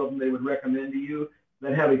couple of them they would recommend to you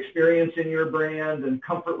that have experience in your brand and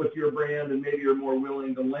comfort with your brand, and maybe are more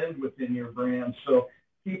willing to lend within your brand. So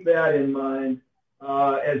keep that in mind.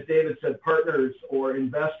 As David said, partners or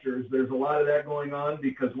investors, there's a lot of that going on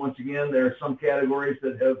because, once again, there are some categories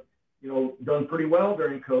that have, done pretty well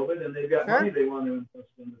during COVID, and they've got money they want to invest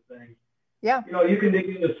into things. Yeah. You can dig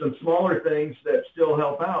into some smaller things that still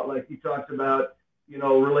help out, like you talked about,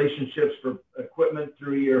 relationships for equipment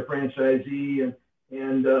through your franchisee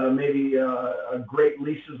and maybe great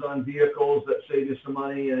leases on vehicles that save you some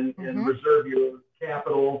money and reserve your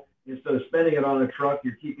capital. Instead of spending it on a truck,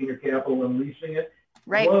 you're keeping your capital and leasing it.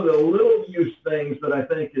 Right. One of the little used things that I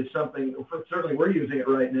think is something, certainly we're using it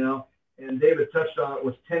right now, and David touched on it,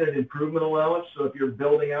 was tenant improvement allowance. So if you're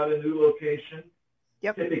building out a new location,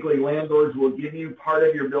 typically landlords will give you part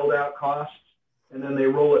of your build-out costs, and then they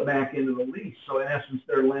roll it back into the lease. So in essence,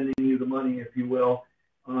 they're lending you the money, if you will.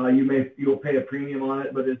 You'll pay a premium on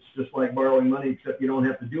it, but it's just like borrowing money, except you don't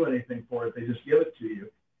have to do anything for it. They just give it to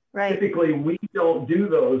you. Right. Typically, we don't do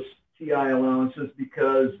those TI allowances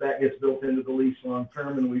because that gets built into the lease long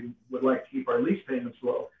term, and we would like to keep our lease payments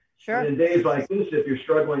low. Sure. And in days like this, if you're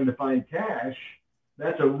struggling to find cash,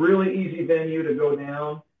 that's a really easy venue to go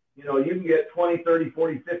down. You can get $20,000,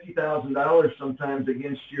 $30,000, $40,000, $50,000 sometimes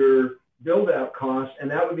against your build-out costs,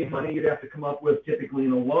 and that would be money you'd have to come up with typically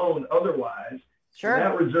in a loan otherwise. Sure. And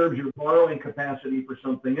that reserves your borrowing capacity for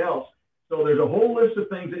something else. So there's a whole list of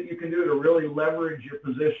things that you can do to really leverage your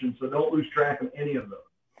position. So don't lose track of any of those.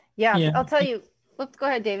 Yeah. I'll tell you. Let's go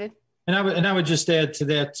ahead, David. And I would just add to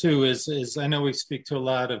that too is I know we speak to a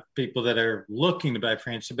lot of people that are looking to buy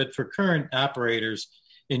franchise, but for current operators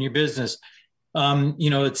in your business,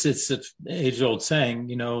 it's an age-old saying,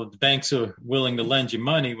 the banks are willing to lend you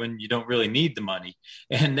money when you don't really need the money.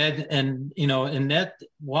 And that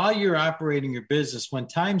while you're operating your business, when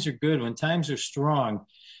times are good, when times are strong,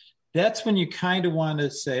 that's when you kind of want to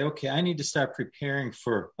say, okay, I need to start preparing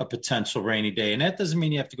for a potential rainy day. And that doesn't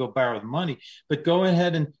mean you have to go borrow the money, but go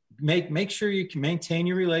ahead and make sure you can maintain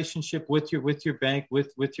your relationship with your bank,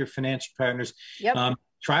 with your financial partners. Yep.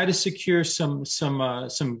 Try to secure some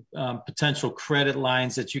potential credit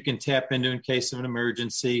lines that you can tap into in case of an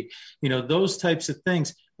emergency. Those types of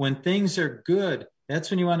things. When things are good, that's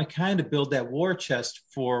when you want to kind of build that war chest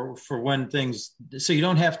for when things. So you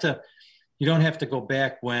don't have to go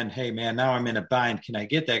back when, hey man, now I'm in a bind. Can I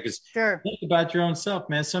get that? Because think about your own self,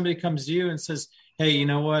 man. Somebody comes to you and says, hey, you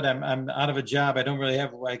know what? I'm out of a job. I don't really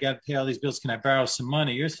have. I got to pay all these bills. Can I borrow some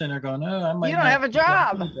money? You're sitting there going, oh, I might. You don't have a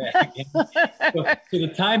job. So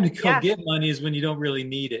the time to go get money is when you don't really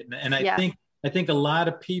need it. And I think a lot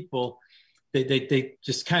of people, they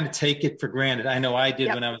just kind of take it for granted. I know I did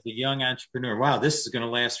when I was a young entrepreneur. Wow, this is going to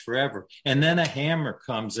last forever. And then a hammer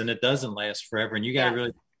comes and it doesn't last forever. And you got to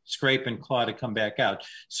really scrape and claw to come back out.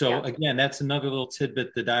 So again, that's another little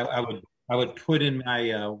tidbit that I would put in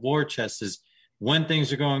my war chest is when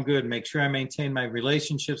things are going good, make sure I maintain my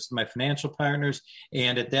relationships with my financial partners.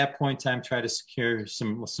 And at that point in time, try to secure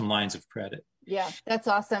some lines of credit. Yeah, that's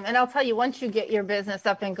awesome. And I'll tell you, once you get your business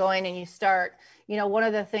up and going and you start, one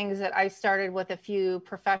of the things that I started with a few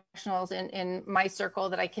professionals in my circle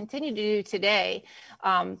that I continue to do today,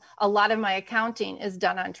 a lot of my accounting is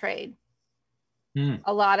done on trade.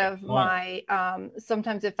 A lot of my,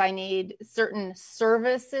 sometimes if I need certain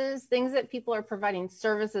services, things that people are providing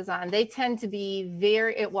services on, they tend to be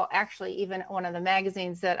actually even one of the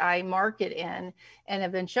magazines that I market in and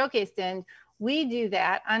have been showcased in, we do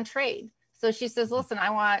that on trade. So she says, listen, I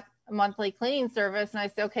want a monthly cleaning service. And I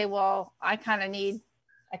say, okay, well, I kind of need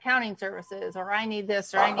accounting services, or I need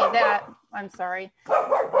this, or I need that. I'm sorry.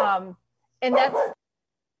 And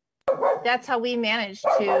that's how we manage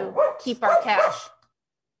to keep our cash.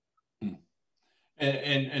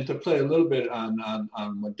 And to play a little bit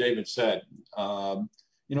on what David said,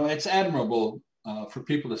 it's admirable for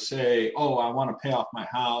people to say, oh, I want to pay off my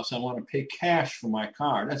house. I want to pay cash for my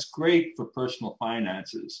car. That's great for personal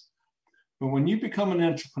finances. But when you become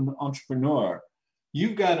an entrepreneur,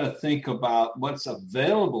 you've got to think about what's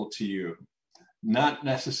available to you, not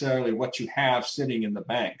necessarily what you have sitting in the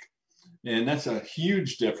bank. And that's a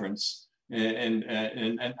huge difference. And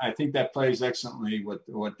I think that plays excellently with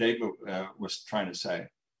what David was trying to say.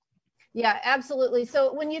 Yeah, absolutely.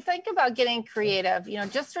 So when you think about getting creative,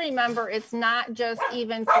 just remember, it's not just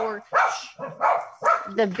even for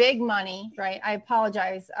the big money, right? I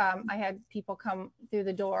apologize. I had people come through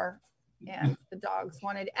the door and the dogs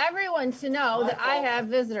wanted everyone to know that I have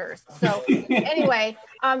visitors. So anyway,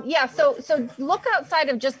 yeah, so look outside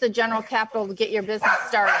of just the general capital to get your business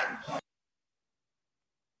started.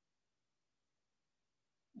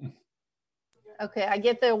 Okay, I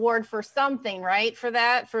get the award for something, right? For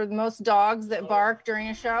that, for the most dogs that bark during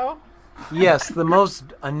a show? Yes, the most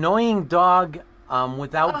annoying dog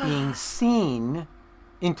without being seen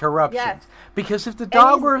interruptions. Yes. Because if the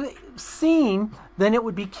dog were seen, then it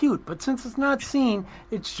would be cute. But since it's not seen,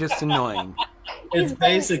 it's just annoying. It's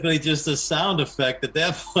basically just a sound effect at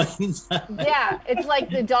that point. Yeah, it's like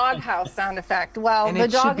the doghouse sound effect. Well, And the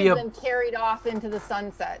it should dog be has a- been carried off into the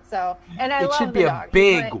sunset. So, and I It love should the be a dog.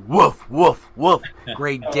 big But woof, woof, woof,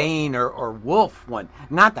 Great Dane or wolf one.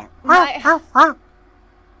 Not that.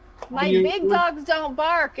 my big dogs don't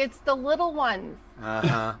bark. It's the little ones.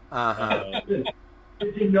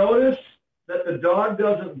 Did you notice that the dog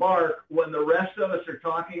doesn't bark when the rest of us are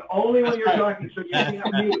talking? Only when you're talking, so you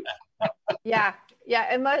can't mute. Yeah,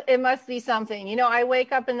 it must be something. You know, I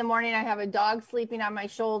wake up in the morning, I have a dog sleeping on my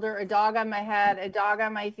shoulder, a dog on my head, a dog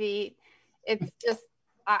on my feet. It's just,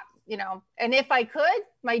 you know, and if I could,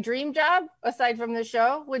 my dream job, aside from the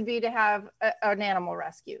show, would be to have an animal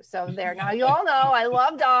rescue. So there. Now, you all know I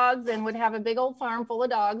love dogs and would have a big old farm full of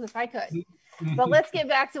dogs if I could. But let's get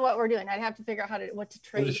back to what we're doing. I'd have to figure out what to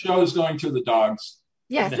trade. The show's going to the dogs.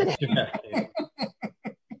 Yes, it is.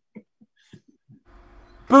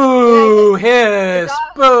 Boo, hiss,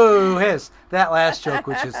 boo, hiss. That last joke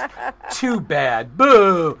was just too bad.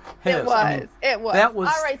 Boo, hiss. It was. I mean, It was. that was-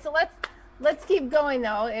 All right, so let's keep going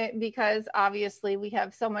though, because obviously we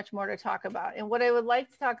have so much more to talk about. And what I would like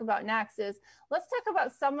to talk about next is let's talk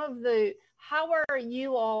about how are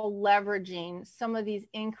you all leveraging some of these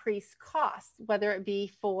increased costs, whether it be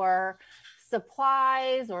for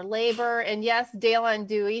supplies or labor. And yes, Dale and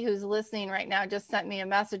Dewey, who's listening right now, just sent me a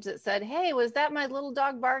message that said, hey, was that my little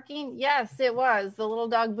dog barking? Yes, it was the little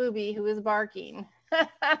dog Booby who is barking.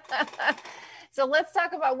 So let's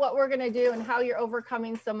talk about what we're going to do and how you're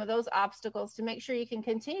overcoming some of those obstacles to make sure you can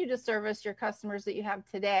continue to service your customers that you have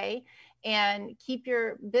today and keep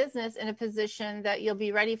your business in a position that you'll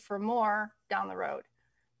be ready for more down the road.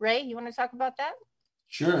 Ray, you want to talk about that?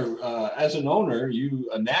 Sure. As an owner, you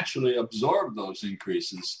naturally absorb those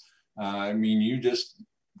increases. I mean, you just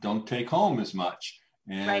don't take home as much.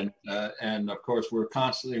 And, Right. And of course, we're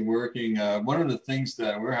constantly working. One of the things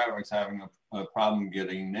that we're having a problem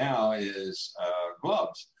getting now is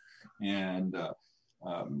gloves. And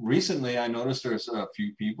recently, I noticed there's a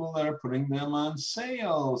few people that are putting them on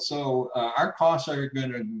sale. So our costs are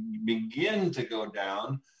going to begin to go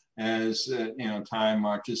down as time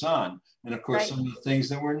marches on. And of course, Right. some of the things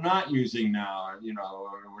that we're not using now,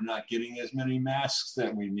 we're not getting as many masks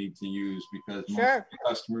that we need to use because most of the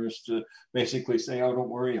customers to basically say, oh, don't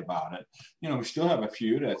worry about it. We still have a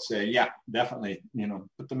few that say, yeah, definitely,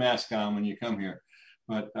 put the mask on when you come here.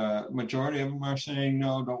 But majority of them are saying,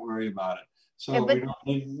 no, don't worry about it. So we don't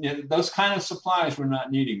need, those kind of supplies we're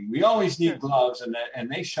not needing. We always need gloves,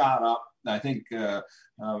 and they shot up. I think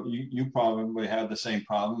you probably had the same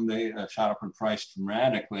problem. They shot up in price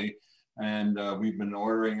dramatically, and we've been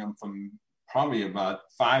ordering them from probably about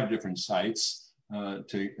 5 different sites and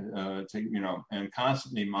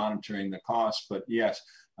constantly monitoring the costs. But yes,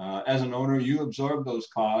 as an owner, you absorb those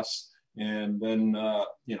costs, and then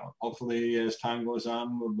hopefully as time goes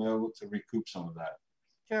on, we'll be able to recoup some of that.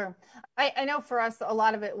 Sure. I know for us, a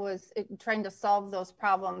lot of it was trying to solve those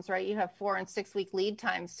problems, right? You have 4 and 6 week lead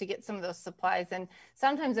times to get some of those supplies. And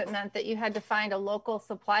sometimes it meant that you had to find a local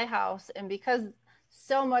supply house. And because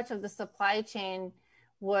so much of the supply chain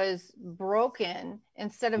was broken,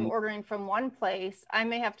 instead of ordering from one place, I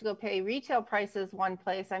may have to go pay retail prices one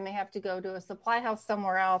place. I may have to go to a supply house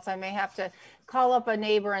somewhere else. I may have to call up a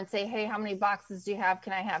neighbor and say, hey, how many boxes do you have?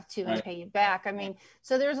 Can I have 2 and pay you back? I mean,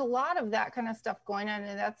 so there's a lot of that kind of stuff going on,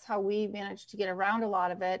 and that's how we managed to get around a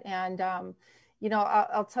lot of it. And,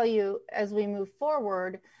 I'll tell you, as we move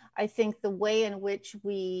forward, I think the way in which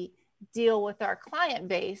we deal with our client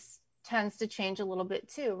base tends to change a little bit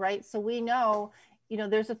too, right? So we know,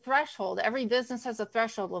 there's a threshold. Every business has a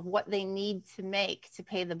threshold of what they need to make to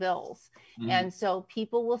pay the bills. Mm-hmm. And so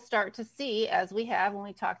people will start to see, as we have when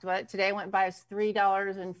we talked about it today, I went by as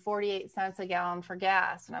 $3.48 a gallon for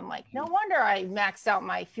gas. And I'm like, no wonder I maxed out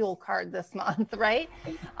my fuel card this month, right?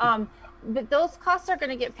 But those costs are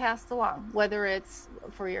going to get passed along, whether it's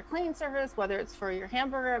for your cleaning service, whether it's for your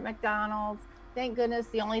hamburger at McDonald's. Thank goodness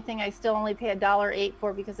the only thing I still only pay $1.08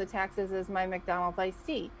 for because of taxes is my McDonald's iced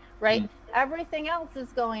tea, right? Mm-hmm. Everything else is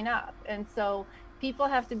going up. And so people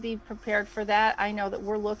have to be prepared for that. I know that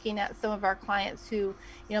we're looking at some of our clients who,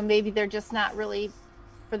 maybe they're just not really,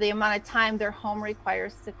 for the amount of time their home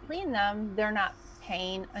requires to clean them, they're not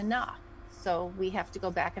paying enough. So we have to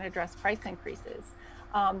go back and address price increases.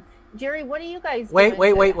 Jerry, what are you guys doing?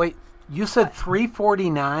 Wait. You said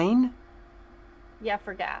 $3.49? Yeah,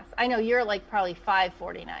 for gas. I know you're like probably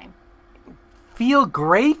 $5.49. Feel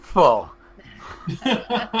grateful.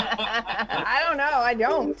 I don't know. I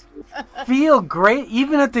don't. Feel great.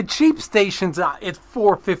 Even at the cheap stations, it's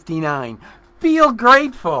 $4.59. Feel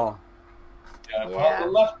grateful. Yeah.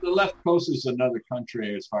 Well, the left coast is another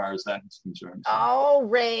country as far as that is concerned. So. Oh,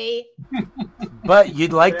 Ray. But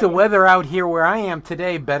you'd like the weather out here where I am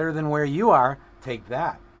today better than where you are. Take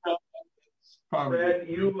that. Fred,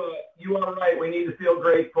 you are right. We need to feel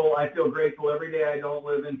grateful. I feel grateful every day I don't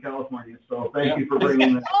live in California. So thank you for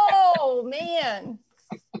bringing that. Oh, man.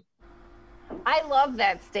 I love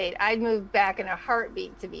that state. I'd move back in a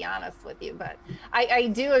heartbeat, to be honest with you. But I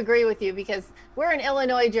do agree with you because we're in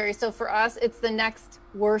Illinois, Jerry. So for us, it's the next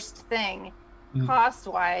worst thing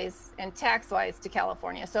cost-wise and tax-wise to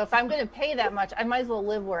California. So if I'm going to pay that much, I might as well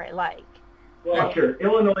live where I like. Well, sure.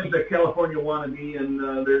 Illinois is a California wannabe, and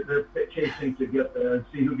they're chasing to get there and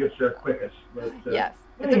see who gets there quickest. But, yes,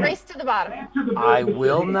 it's a race to the bottom. I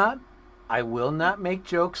will not make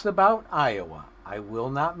jokes about Iowa. I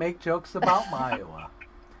will not make jokes about Iowa.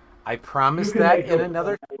 I promise that in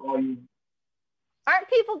another. Aren't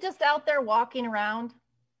people just out there walking around?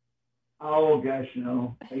 Oh gosh,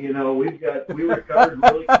 no. We recovered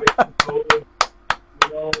really quick from COVID.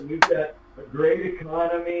 We've got a great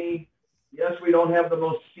economy. Yes, we don't have the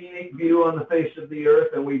most scenic view on the face of the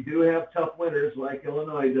earth, and we do have tough winters like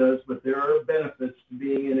Illinois does, but there are benefits to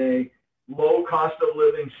being in a low cost of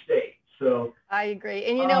living state. So I agree.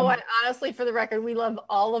 And you know what? Honestly, for the record, we love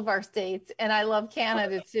all of our states, and I love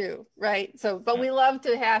Canada too, right? So, but we love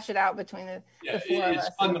to hash it out between the four of us.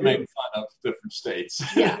 It's fun to make fun of different states.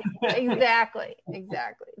 Yeah, exactly.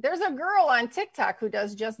 There's a girl on TikTok who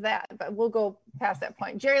does just that, but we'll go past that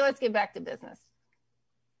point. Jerry, let's get back to business.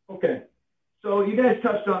 Okay. So you guys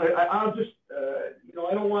touched on it. I'll just,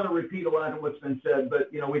 I don't want to repeat a lot of what's been said,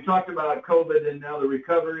 but, we talked about COVID and now the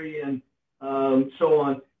recovery and so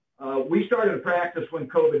on. We started a practice when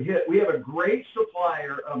COVID hit. We have a great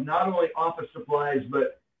supplier of not only office supplies,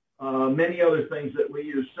 but many other things that we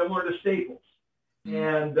use, similar to Staples.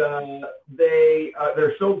 And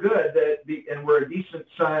they're so good and we're a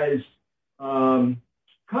decent-sized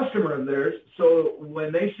customer of theirs. So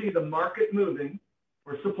when they see the market moving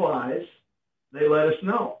for supplies, they let us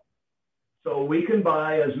know. So we can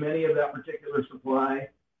buy as many of that particular supply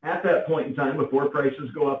at that point in time before prices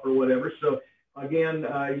go up or whatever. So again,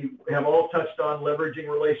 you have all touched on leveraging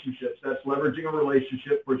relationships. That's leveraging a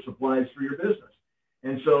relationship for supplies for your business.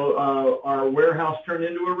 And so our warehouse turned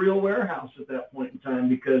into a real warehouse at that point in time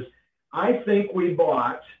because I think we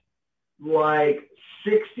bought like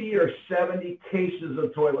 60 or 70 cases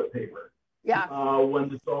of toilet paper. Yeah. When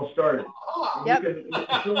this all started. Yep. You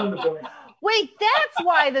can fill in the blank. Wait, that's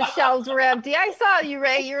why the shelves were empty. I saw you,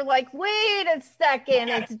 Ray. You're like, wait a second.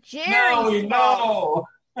 It's Jerry's No.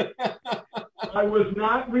 I was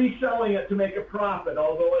not reselling it to make a profit,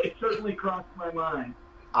 although it certainly crossed my mind.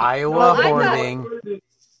 Iowa hoarding.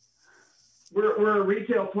 We're a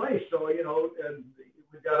retail place, so, and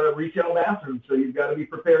we've got a retail bathroom, so you've got to be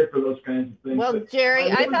prepared for those kinds of things. Well, Jerry,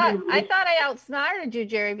 I thought I outsmarted you,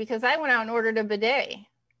 Jerry, because I went out and ordered a bidet.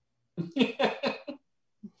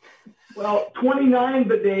 Well, 29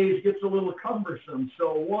 bidets gets a little cumbersome,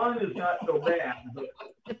 so one is not so bad. But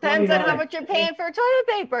depends on how much you're paying for toilet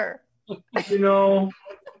paper. If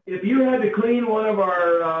you had to clean one of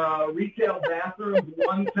our retail bathrooms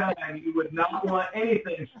one time, you would not want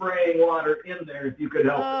anything spraying water in there if you could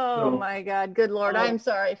help it. Oh, my God. Good Lord. I'm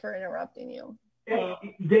sorry for interrupting you.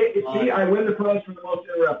 See, I win the prize for the most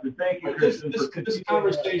interrupted. Thank you, Kristen. This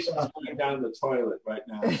conversation is going down the toilet right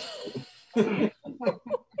now.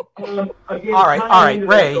 Again, all right,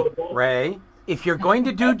 Ray, if you're going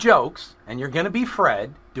to do jokes and you're going to be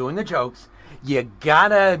Fred doing the jokes, you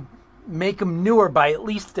gotta make them newer by at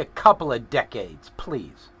least a couple of decades,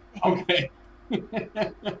 please. Okay.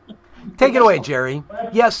 Take it away, Jerry.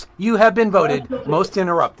 Yes, you have been voted most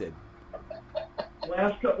interrupted.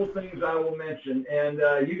 Last couple things I will mention, and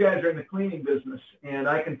you guys are in the cleaning business, and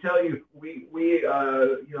I can tell you,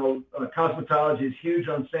 cosmetology is huge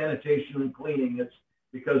on sanitation and cleaning. It's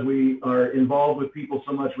because we are involved with people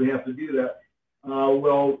so much we have to do that.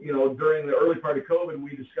 During the early part of COVID,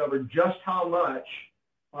 we discovered just how much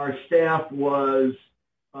our staff was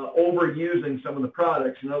overusing some of the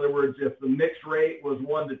products. In other words, if the mix rate was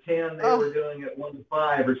 1 to 10, they were doing it 1 to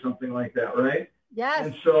 5 or something like that, right? Yes.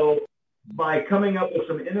 And so by coming up with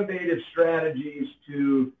some innovative strategies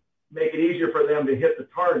to make it easier for them to hit the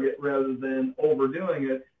target rather than overdoing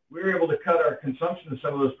it, we were able to cut our consumption of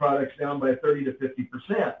some of those products down by 30 to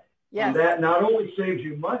 50%. Yes. And that not only saves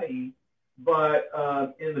you money, but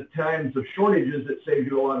in the times of shortages, it saves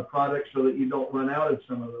you a lot of products so that you don't run out of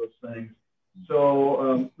some of those things.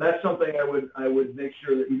 So that's something I would make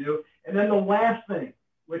sure that you do. And then the last thing,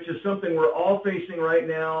 which is something we're all facing right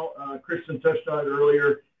now, Kristen touched on it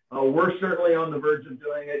earlier, we're certainly on the verge of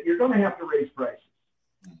doing it. You're going to have to raise prices.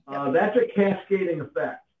 That's a cascading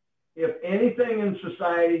effect. If anything in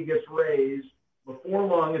society gets raised, before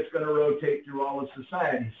long, it's going to rotate through all of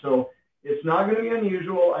society. So it's not going to be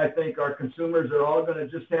unusual. I think our consumers are all going to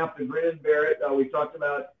just have to grin and bear it. We talked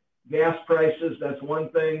about gas prices. That's one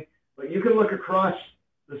thing. But you can look across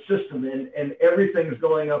the system, and everything's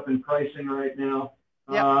going up in pricing right now.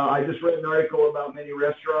 Yep. I just read an article about many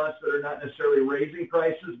restaurants that are not necessarily raising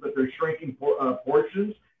prices, but they're shrinking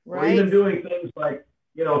portions. Right. Or even doing things like,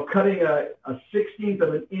 cutting a 1/16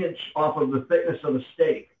 of an inch off of the thickness of a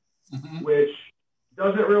steak, which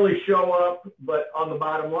doesn't really show up, but on the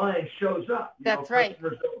bottom line shows up. That's right.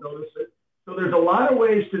 Customers don't notice it. So there's a lot of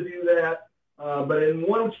ways to do that, but in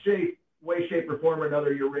one way, shape, or form or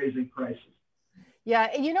another, you're raising prices. Yeah,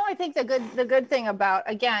 I think the good thing about,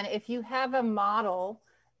 again, if you have a model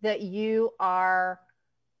that you are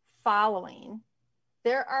following,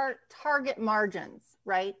 there are target margins,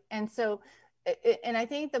 right? And so, and I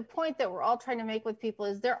think the point that we're all trying to make with people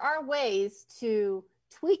is there are ways to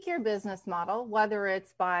tweak your business model, whether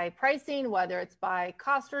it's by pricing, whether it's by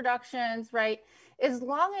cost reductions, right? As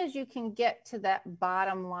long as you can get to that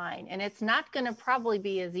bottom line. And it's not going to probably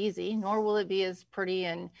be as easy, nor will it be as pretty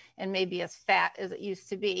and maybe as fat as it used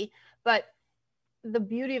to be. But the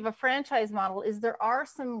beauty of a franchise model is there are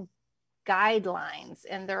some guidelines,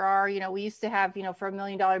 and there are, we used to have, for $1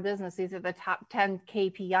 million business, these are the top 10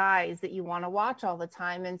 KPIs that you want to watch all the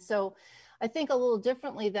time. And so I think a little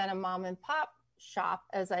differently than a mom and pop shop,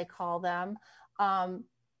 as I call them,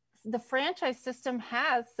 the franchise system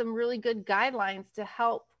has some really good guidelines to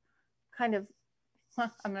help kind of,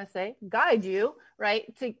 I'm going to say, guide you,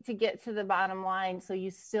 right, to get to the bottom line so you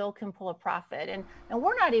still can pull a profit. And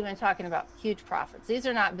we're not even talking about huge profits. These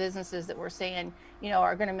are not businesses that we're saying,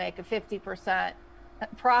 are going to make a 50%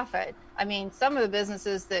 profit. I mean, some of the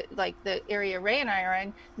businesses that, like the area Ray and I are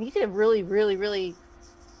in, you could have really, really, really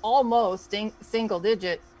almost single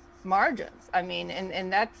digit margins. I mean,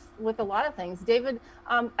 and that's with a lot of things. David,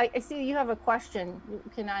 I see you have a question.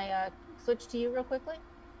 Can I switch to you real quickly?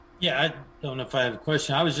 Yeah, I don't know if I have a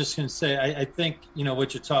question. I was just going to say, I think,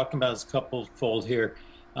 what you're talking about is a couple-fold here.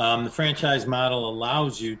 The franchise model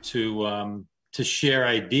allows you to share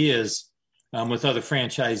ideas with other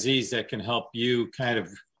franchisees that can help you kind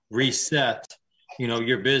of reset,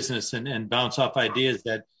 your business and bounce off ideas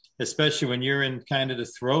that, especially when you're in kind of the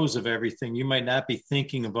throes of everything, you might not be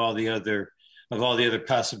thinking of all the other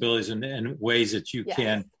possibilities and ways that you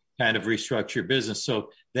can kind of restructure your business.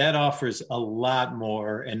 So that offers a lot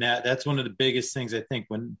more. And that's one of the biggest things, I think,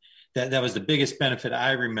 when that was the biggest benefit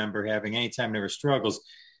I remember having anytime there were struggles.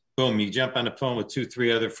 Boom, you jump on the phone with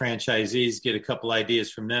 2-3 other franchisees, get a couple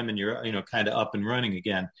ideas from them, and you're, kind of up and running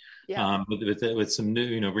again. Yeah. With some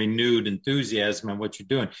new, renewed enthusiasm on what you're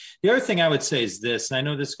doing. The other thing I would say is this, and I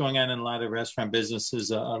know this is going on in a lot of restaurant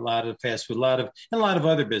businesses, a lot of fast food, and a lot of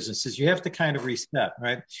other businesses. You have to kind of reset,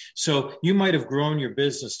 right? So you might have grown your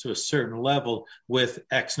business to a certain level with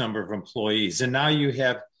X number of employees, and now you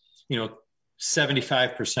have,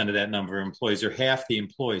 75% of that number of employees, or half the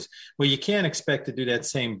employees. Well, you can't expect to do that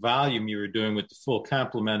same volume you were doing with the full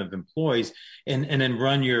complement of employees and then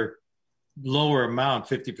run your lower amount,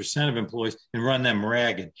 50% of employees, and run them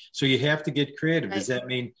ragged. So you have to get creative. Right. Does that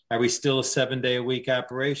mean, are we still a 7-day-a-week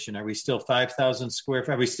operation? Are we still 5,000 square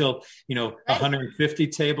feet? Are we still, 150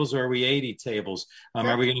 tables, or are we 80 tables?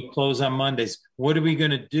 Are we going to close on Mondays? What are we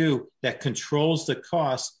going to do that controls the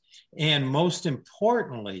cost? And most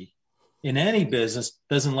importantly, in any business,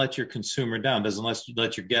 doesn't let your consumer down, doesn't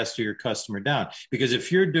let your guest or your customer down. Because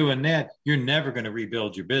if you're doing that, you're never going to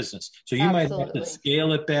rebuild your business. So you might have to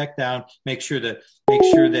scale it back down, make sure that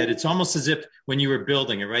it's almost as if when you were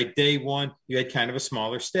building it, right? Day one, you had kind of a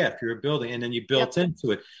smaller staff. You were building, and then you built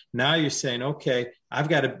into it. Now you're saying, okay, I've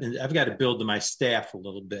got to build to my staff a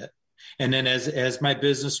little bit. And then as my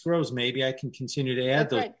business grows, maybe I can continue to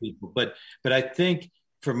add those people. But I think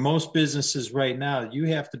for most businesses right now, you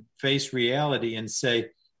have to face reality and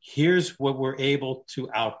say, here's what we're able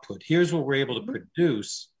to output. Here's what we're able to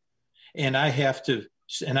produce. And I have to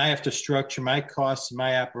structure my costs and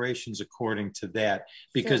my operations according to that,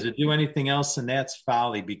 because to do anything else, and that's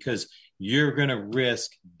folly, because you're going to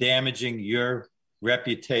risk damaging your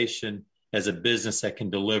reputation as a business that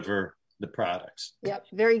can deliver the products. Yep,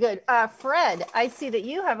 very good. Fred, I see that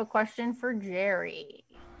you have a question for Jerry.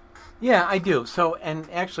 Yeah, I do. So, and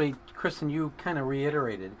actually, Kristen, you kind of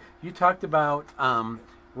reiterated. You talked about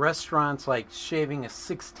restaurants like shaving a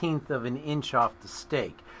 1/16 of an inch off the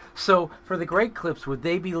steak. So, for the Great Clips, would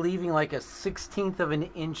they be leaving like a 1/16 of an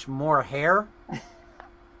inch more hair?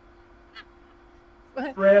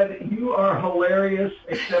 Fred, you are hilarious,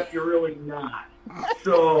 except you're really not.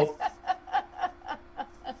 So,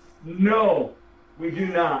 no, we do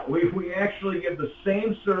not. We actually give the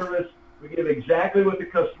same service. We give exactly what the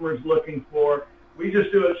customer is looking for. We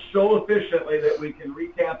just do it so efficiently that we can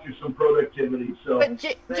recapture some productivity. So, But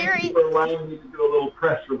thank Jerry, you for allowing me to do a little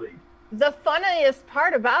press release. the funniest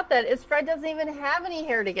part about that is Fred doesn't even have any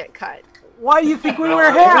hair to get cut. Why do you think we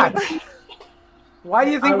wear hats? Why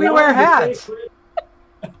do you think we wear hats?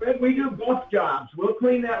 Fred, we do buff jobs. We'll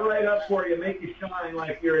clean that right up for you, make you shine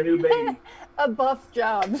like you're a new baby. A buff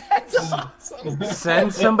job. That's awesome.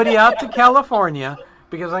 Send somebody out to California,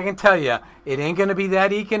 because I can tell you, it ain't going to be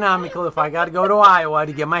that economical if I got to go to Iowa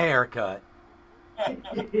to get my hair cut. I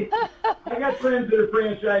got friends that are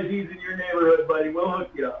franchisees in your neighborhood, buddy. We'll hook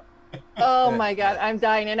you up. Oh my God, I'm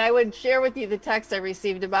dying. And I would share with you the text I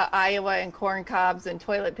received about Iowa and corn cobs and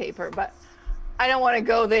toilet paper, but I don't want to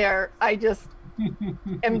go there. I just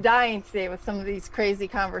am dying today with some of these crazy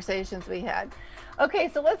conversations we had. Okay,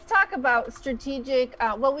 so let's talk about strategic.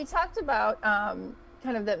 Well, we talked about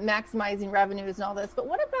kind of the maximizing revenues and all this, but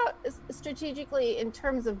what about strategically in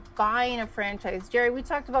terms of buying a franchise? Jerry, we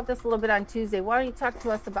talked about this a little bit on Tuesday. Why don't you talk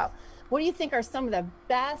to us about what do you think are some of the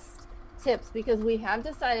best tips? Because we have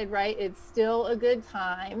decided, right, it's still a good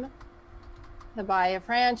time to buy a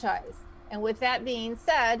franchise. And with that being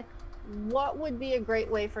said, what would be a great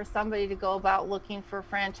way for somebody to go about looking for a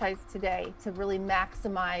franchise today to really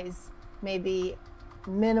maximize maybe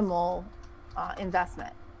minimal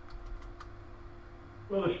investment?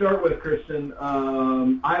 Well, to start with, Kristen,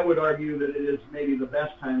 I would argue that it is maybe the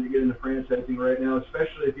best time to get into franchising right now,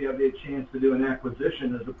 especially if you have the chance to do an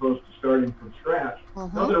acquisition as opposed to starting from scratch.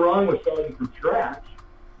 Nothing wrong with starting from scratch,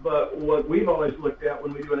 but what we've always looked at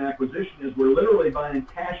when we do an acquisition is we're literally buying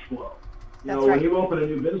cash flow. You know, when you open a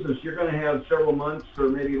new business, you're going to have several months or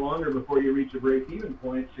maybe longer before you reach a break-even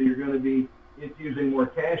point, so you're going to be infusing more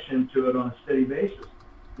cash into it on a steady basis.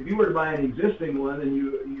 If you were to buy an existing one, and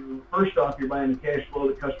you first off, you're buying the cash flow,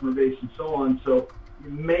 the customer base, and so on, so you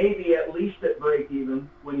may be at least at break-even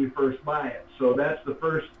when you first buy it. So that's the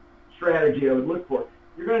first strategy I would look for.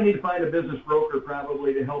 You're going to need to find a business broker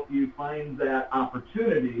probably to help you find that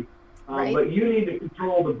opportunity. But you need to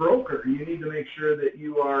control the broker. You need to make sure that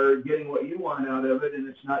you are getting what you want out of it, and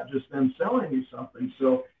it's not just them selling you something.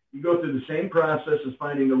 So you go through the same process as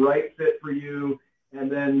finding the right fit for you,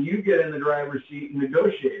 and then you get in the driver's seat and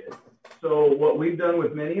negotiate it. So what we've done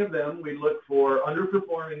with many of them, we look for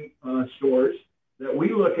underperforming stores that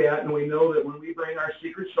we look at, and we know that when we bring our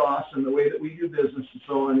secret sauce and the way that we do business and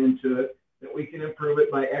so on into it, that we can improve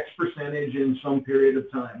it by X percentage in some period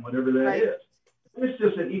of time, whatever that is. It's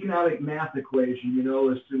just an economic math equation, you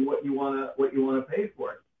know, as to what you want to pay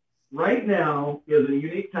for it. Right now is a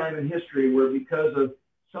unique time in history where, because of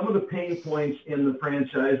some of the pain points in the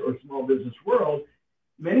franchise or small business world,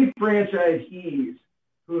 many franchisees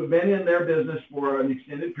who have been in their business for an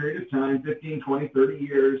extended period of time, 15, 20, 30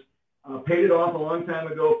 years, paid it off a long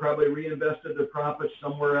time ago, probably reinvested their profits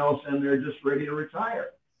somewhere else, and they're just ready to retire.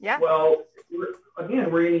 Yeah. Well,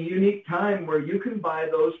 we're in a unique time where you can buy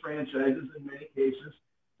those franchises in many cases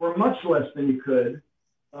for much less than you could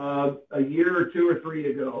a year or two or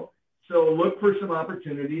three ago. So look for some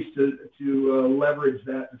opportunities to leverage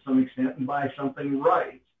that to some extent and buy something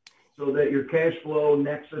right so that your cash flow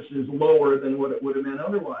nexus is lower than what it would have been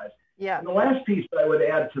otherwise. Yeah. And the last piece I would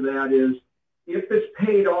add to that is if it's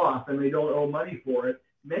paid off and they don't owe money for it,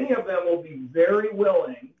 many of them will be very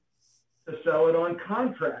willing to sell it on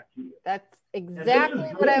contract to you. That's exactly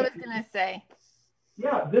what I was going to say.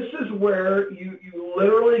 Yeah, this is where you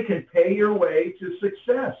literally can pay your way to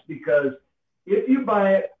success, because if you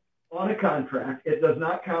buy it on a contract, it does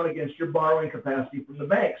not count against your borrowing capacity from the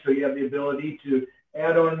bank. So you have the ability to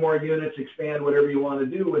add on more units, expand whatever you want to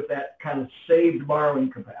do with that kind of saved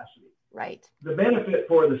borrowing capacity. Right. The benefit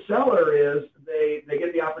for the seller is they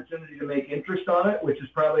get the opportunity to make interest on it, which is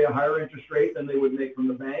probably a higher interest rate than they would make from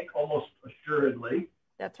the bank, almost assuredly.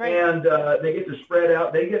 That's right. And they get to spread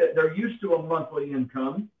out. They're used to a monthly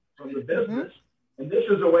income from the business, and this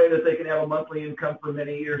is a way that they can have a monthly income for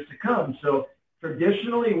many years to come. So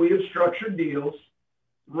traditionally, we have structured deals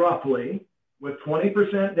roughly with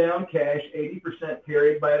 20% down cash, 80%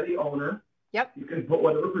 carried by the owner. Yep. You can put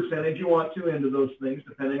whatever percentage you want to into those things,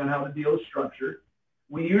 depending on how the deal is structured.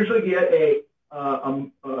 We usually get a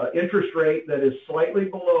interest rate that is slightly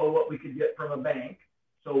below what we could get from a bank.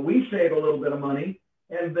 So we save a little bit of money,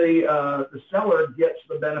 and the seller gets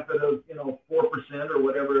the benefit of 4% or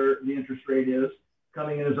whatever the interest rate is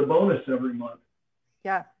coming in as a bonus every month.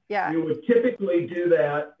 Yeah, yeah. We would typically do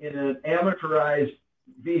that in an amortized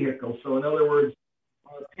vehicle. So in other words,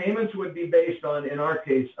 our payments would be based on, in our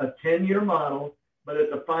case, a 10-year model, but at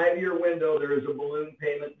the 5-year window, there is a balloon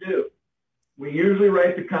payment due. We usually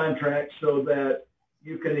write the contract so that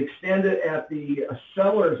you can extend it at the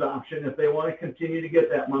seller's option. If they want to continue to get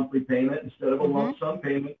that monthly payment instead of a lump sum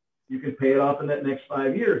payment, you can pay it off in that next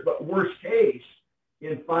 5 years. But worst case,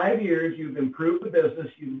 in 5 years, you've improved the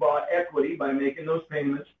business. You've bought equity by making those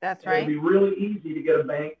payments. That's right. It'd be really easy to get a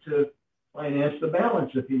bank to finance the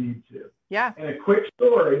balance if you need to. Yeah. And a quick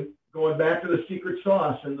story, going back to the secret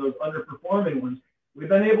sauce and those underperforming ones, we've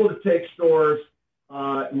been able to take stores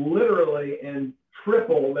literally and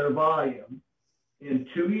triple their volume in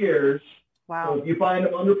 2 years. Wow. So if you find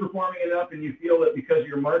them underperforming enough and you feel that because of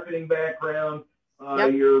your marketing background,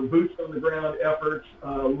 your boots on the ground efforts,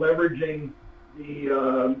 leveraging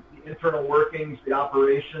the internal workings, the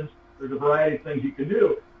operations, there's a variety of things you can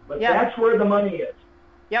do. But that's where the money is.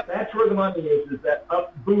 Yep. That's where the money is that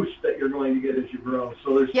up boost that you're going to get as you grow.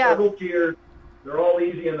 So there's several tiers. They're all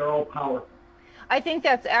easy and they're all powerful. I think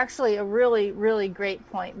that's actually a really, really great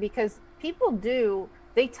point, because people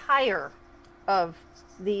they tire of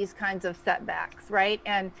these kinds of setbacks, right?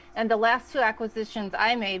 And the last 2 acquisitions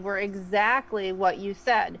I made were exactly what you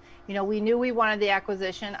said. We knew we wanted the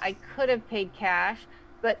acquisition. I could have paid cash,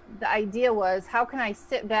 but the idea was, how can I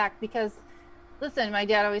sit back? Because listen, my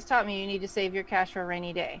dad always taught me you need to save your cash for a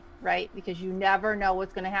rainy day, right? Because you never know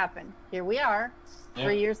what's going to happen. Here we are,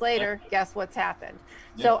 3 years later, guess what's happened?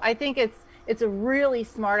 So I think it's a really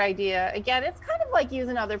smart idea. Again, it's kind of like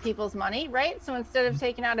using other people's money, right? So instead of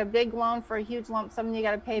taking out a big loan for a huge lump sum you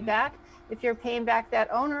got to pay back, if you're paying back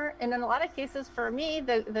that owner, and in a lot of cases for me,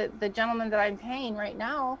 the gentleman that I'm paying right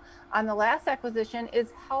now on the last acquisition is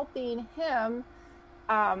helping him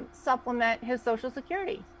supplement his Social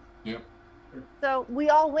Security. Yep. So we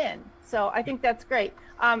all win. So I think that's great.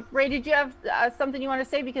 Ray, did you have something you want to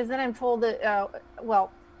say? Because then I'm told that, we're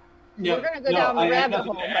going to go down the rabbit hole. I have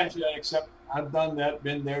nothing to add to that, except I've done that,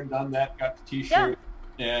 been there, done that, got the T-shirt,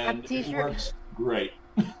 and it works great.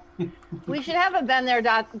 We should have a been there,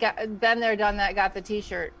 done that, got the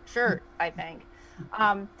T-shirt shirt, I think.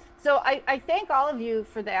 So I thank all of you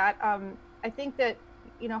for that. I think that,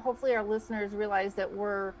 hopefully our listeners realize that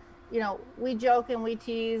we're, we joke and we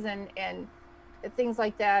tease and things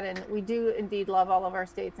like that. And we do indeed love all of our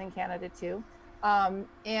states and Canada too.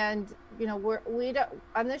 And, we don't,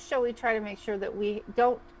 on this show, we try to make sure that we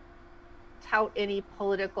don't tout any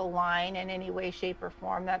political line in any way, shape, or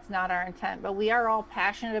form. That's not our intent, but we are all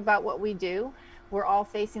passionate about what we do. We're all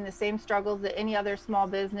facing the same struggles that any other small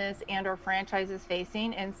business and or franchise is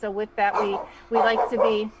facing. And so with that, we like to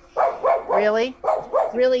be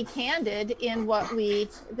really candid in what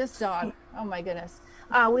this dog, oh my goodness.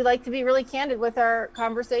 We like to be really candid with our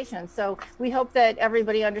conversation. So we hope that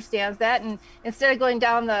everybody understands that. And instead of going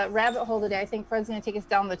down the rabbit hole today, I think Fred's going to take us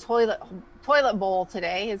down the toilet bowl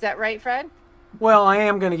today. Is that right, Fred? Well, I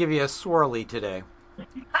am going to give you a swirly today.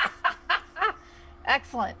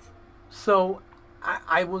 Excellent. So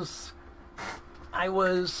I was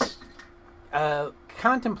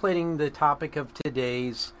contemplating the topic of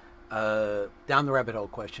today's down the rabbit hole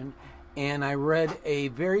question, and I read a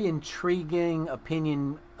very intriguing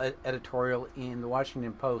opinion editorial in the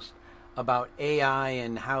Washington Post about AI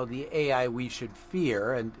and how the AI we should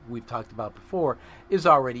fear, and we've talked about before, is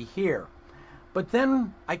already here. But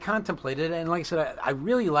then I contemplated, and like I said, I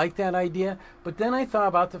really like that idea, but then I thought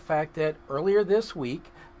about the fact that earlier this week,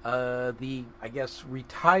 the, I guess,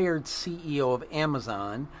 retired CEO of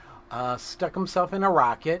Amazon stuck himself in a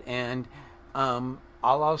rocket, and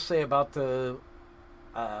all I'll say about the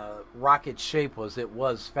rocket shape was it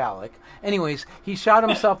was phallic. Anyways, he shot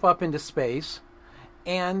himself up into space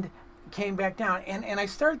and came back down. And I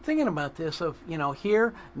started thinking about this of,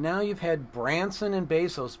 here, now you've had Branson and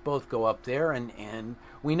Bezos both go up there, and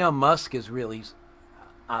we know Musk is really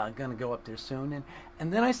going to go up there soon.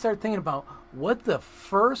 And then I started thinking about what the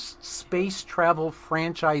first space travel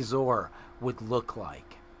franchisor would look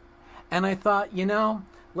like. And I thought,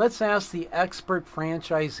 let's ask the expert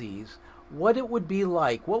franchisees what it would be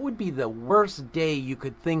like. What would be the worst day you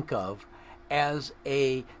could think of as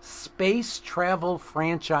a space travel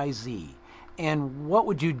franchisee? And what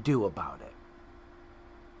would you do about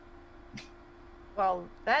it? well,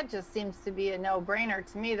 that just seems to be a no-brainer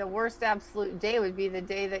to me. The worst absolute day would be the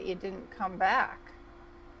day that you didn't come back.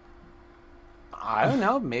 I don't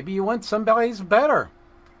know. Maybe you want somebody's better.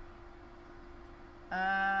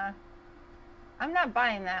 I'm not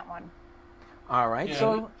buying that one. All right. Yeah,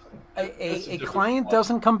 So that's a a different client one.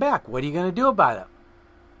 doesn't come back. What are you going to do about it?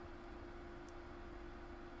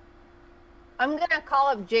 I'm gonna call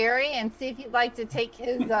up Jerry and see if he'd like to take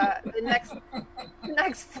his the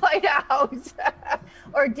next flight out.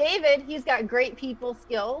 Or David, he's got great people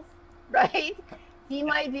skills, right? He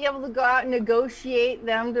might be able to go out and negotiate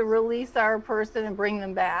them to release our person and bring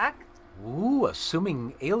them back. Ooh,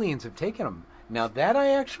 assuming aliens have taken them. Now that I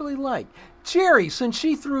actually like. Jerry, since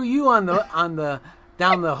she threw you on the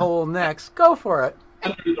down the hole next, go for it.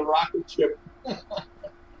 Under the rocket ship.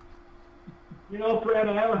 You know, Fred,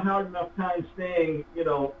 I have a hard enough time staying,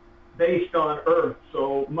 based on Earth.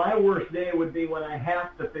 So my worst day would be when I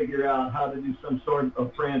have to figure out how to do some sort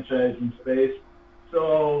of franchise in space.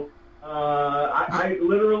 So I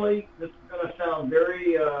literally, this is going to sound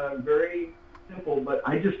very, very simple, but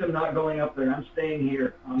I just am not going up there. I'm staying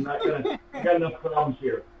here. I'm not going to, I got enough problems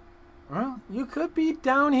here. Well, you could be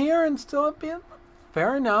down here and still be.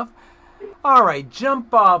 Fair enough. All right, jump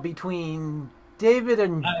ball between David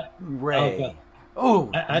and Ray. Okay.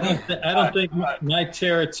 Oh, I don't think my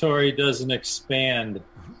territory doesn't expand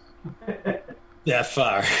that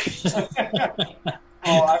far.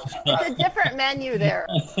 It's a different menu there.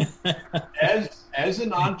 As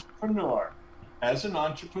an entrepreneur,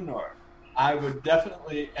 I would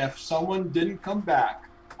definitely, if someone didn't come back,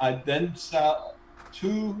 I'd then sell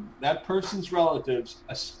to that person's relatives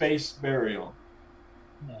a space burial.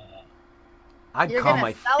 I'd You're call gonna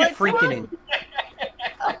my sell it to freaking him?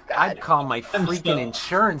 Oh, God. I'd call my freaking still-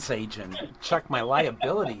 insurance agent, check my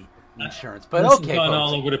liability insurance. But This has okay, gone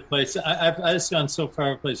all folks. over the place. I've just gone so far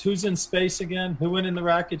over the place. Who's in space again? Who went in the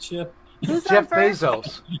rocket ship? Who's Jeff on first?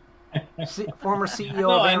 Bezos, former CEO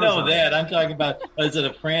No, of I know Amazon. that. I'm talking about, is it a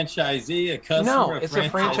franchisee, a customer? No, it's a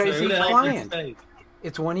franchisee Who the hell's in client. space?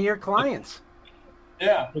 It's one of your clients.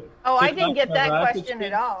 Yeah. Oh, I Pick didn't up get my that rocket question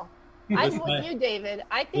ship? at all. I'm With with my- you, David.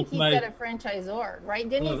 I think with he my- said a franchisor, right?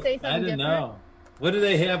 Didn't he say something I didn't different? know. What do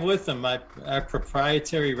they have with them? Our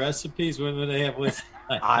proprietary recipes? What do they have with them?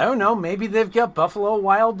 I don't know. Maybe they've got Buffalo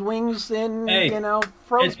Wild Wings in, Hey,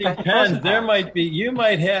 frozen. It depends. There might be. You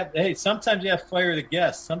might have. Hey, sometimes you have to fire the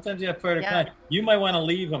guests. Sometimes you have to fire the Yeah. client. You might want to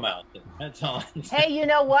leave them out there. That's all. Hey, you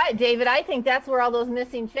know what, David? I think that's where all those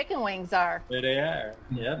missing chicken wings are. There they are.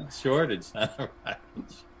 Yeah, shortage. Not a rocket.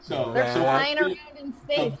 So, They're Yeah. flying around in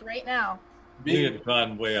space right now. We being, have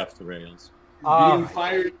gone way off the rails.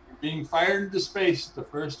 being fired into space, the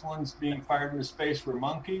first ones being fired into space were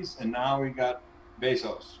monkeys, and now we got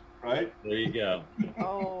Bezos, right? There you go.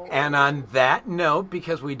 Oh. And on that note,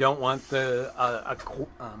 because we don't want the a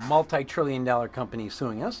multi-trillion-dollar company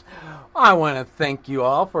suing us, I want to thank you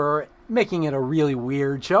all for making it a really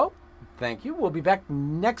weird show. Thank you. We'll be back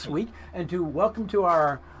next week, and to welcome to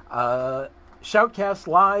our Shoutcast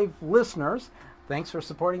Live listeners. Thanks for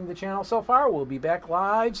supporting the channel so far. We'll be back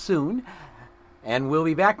live soon, and we'll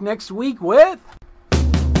be back next week with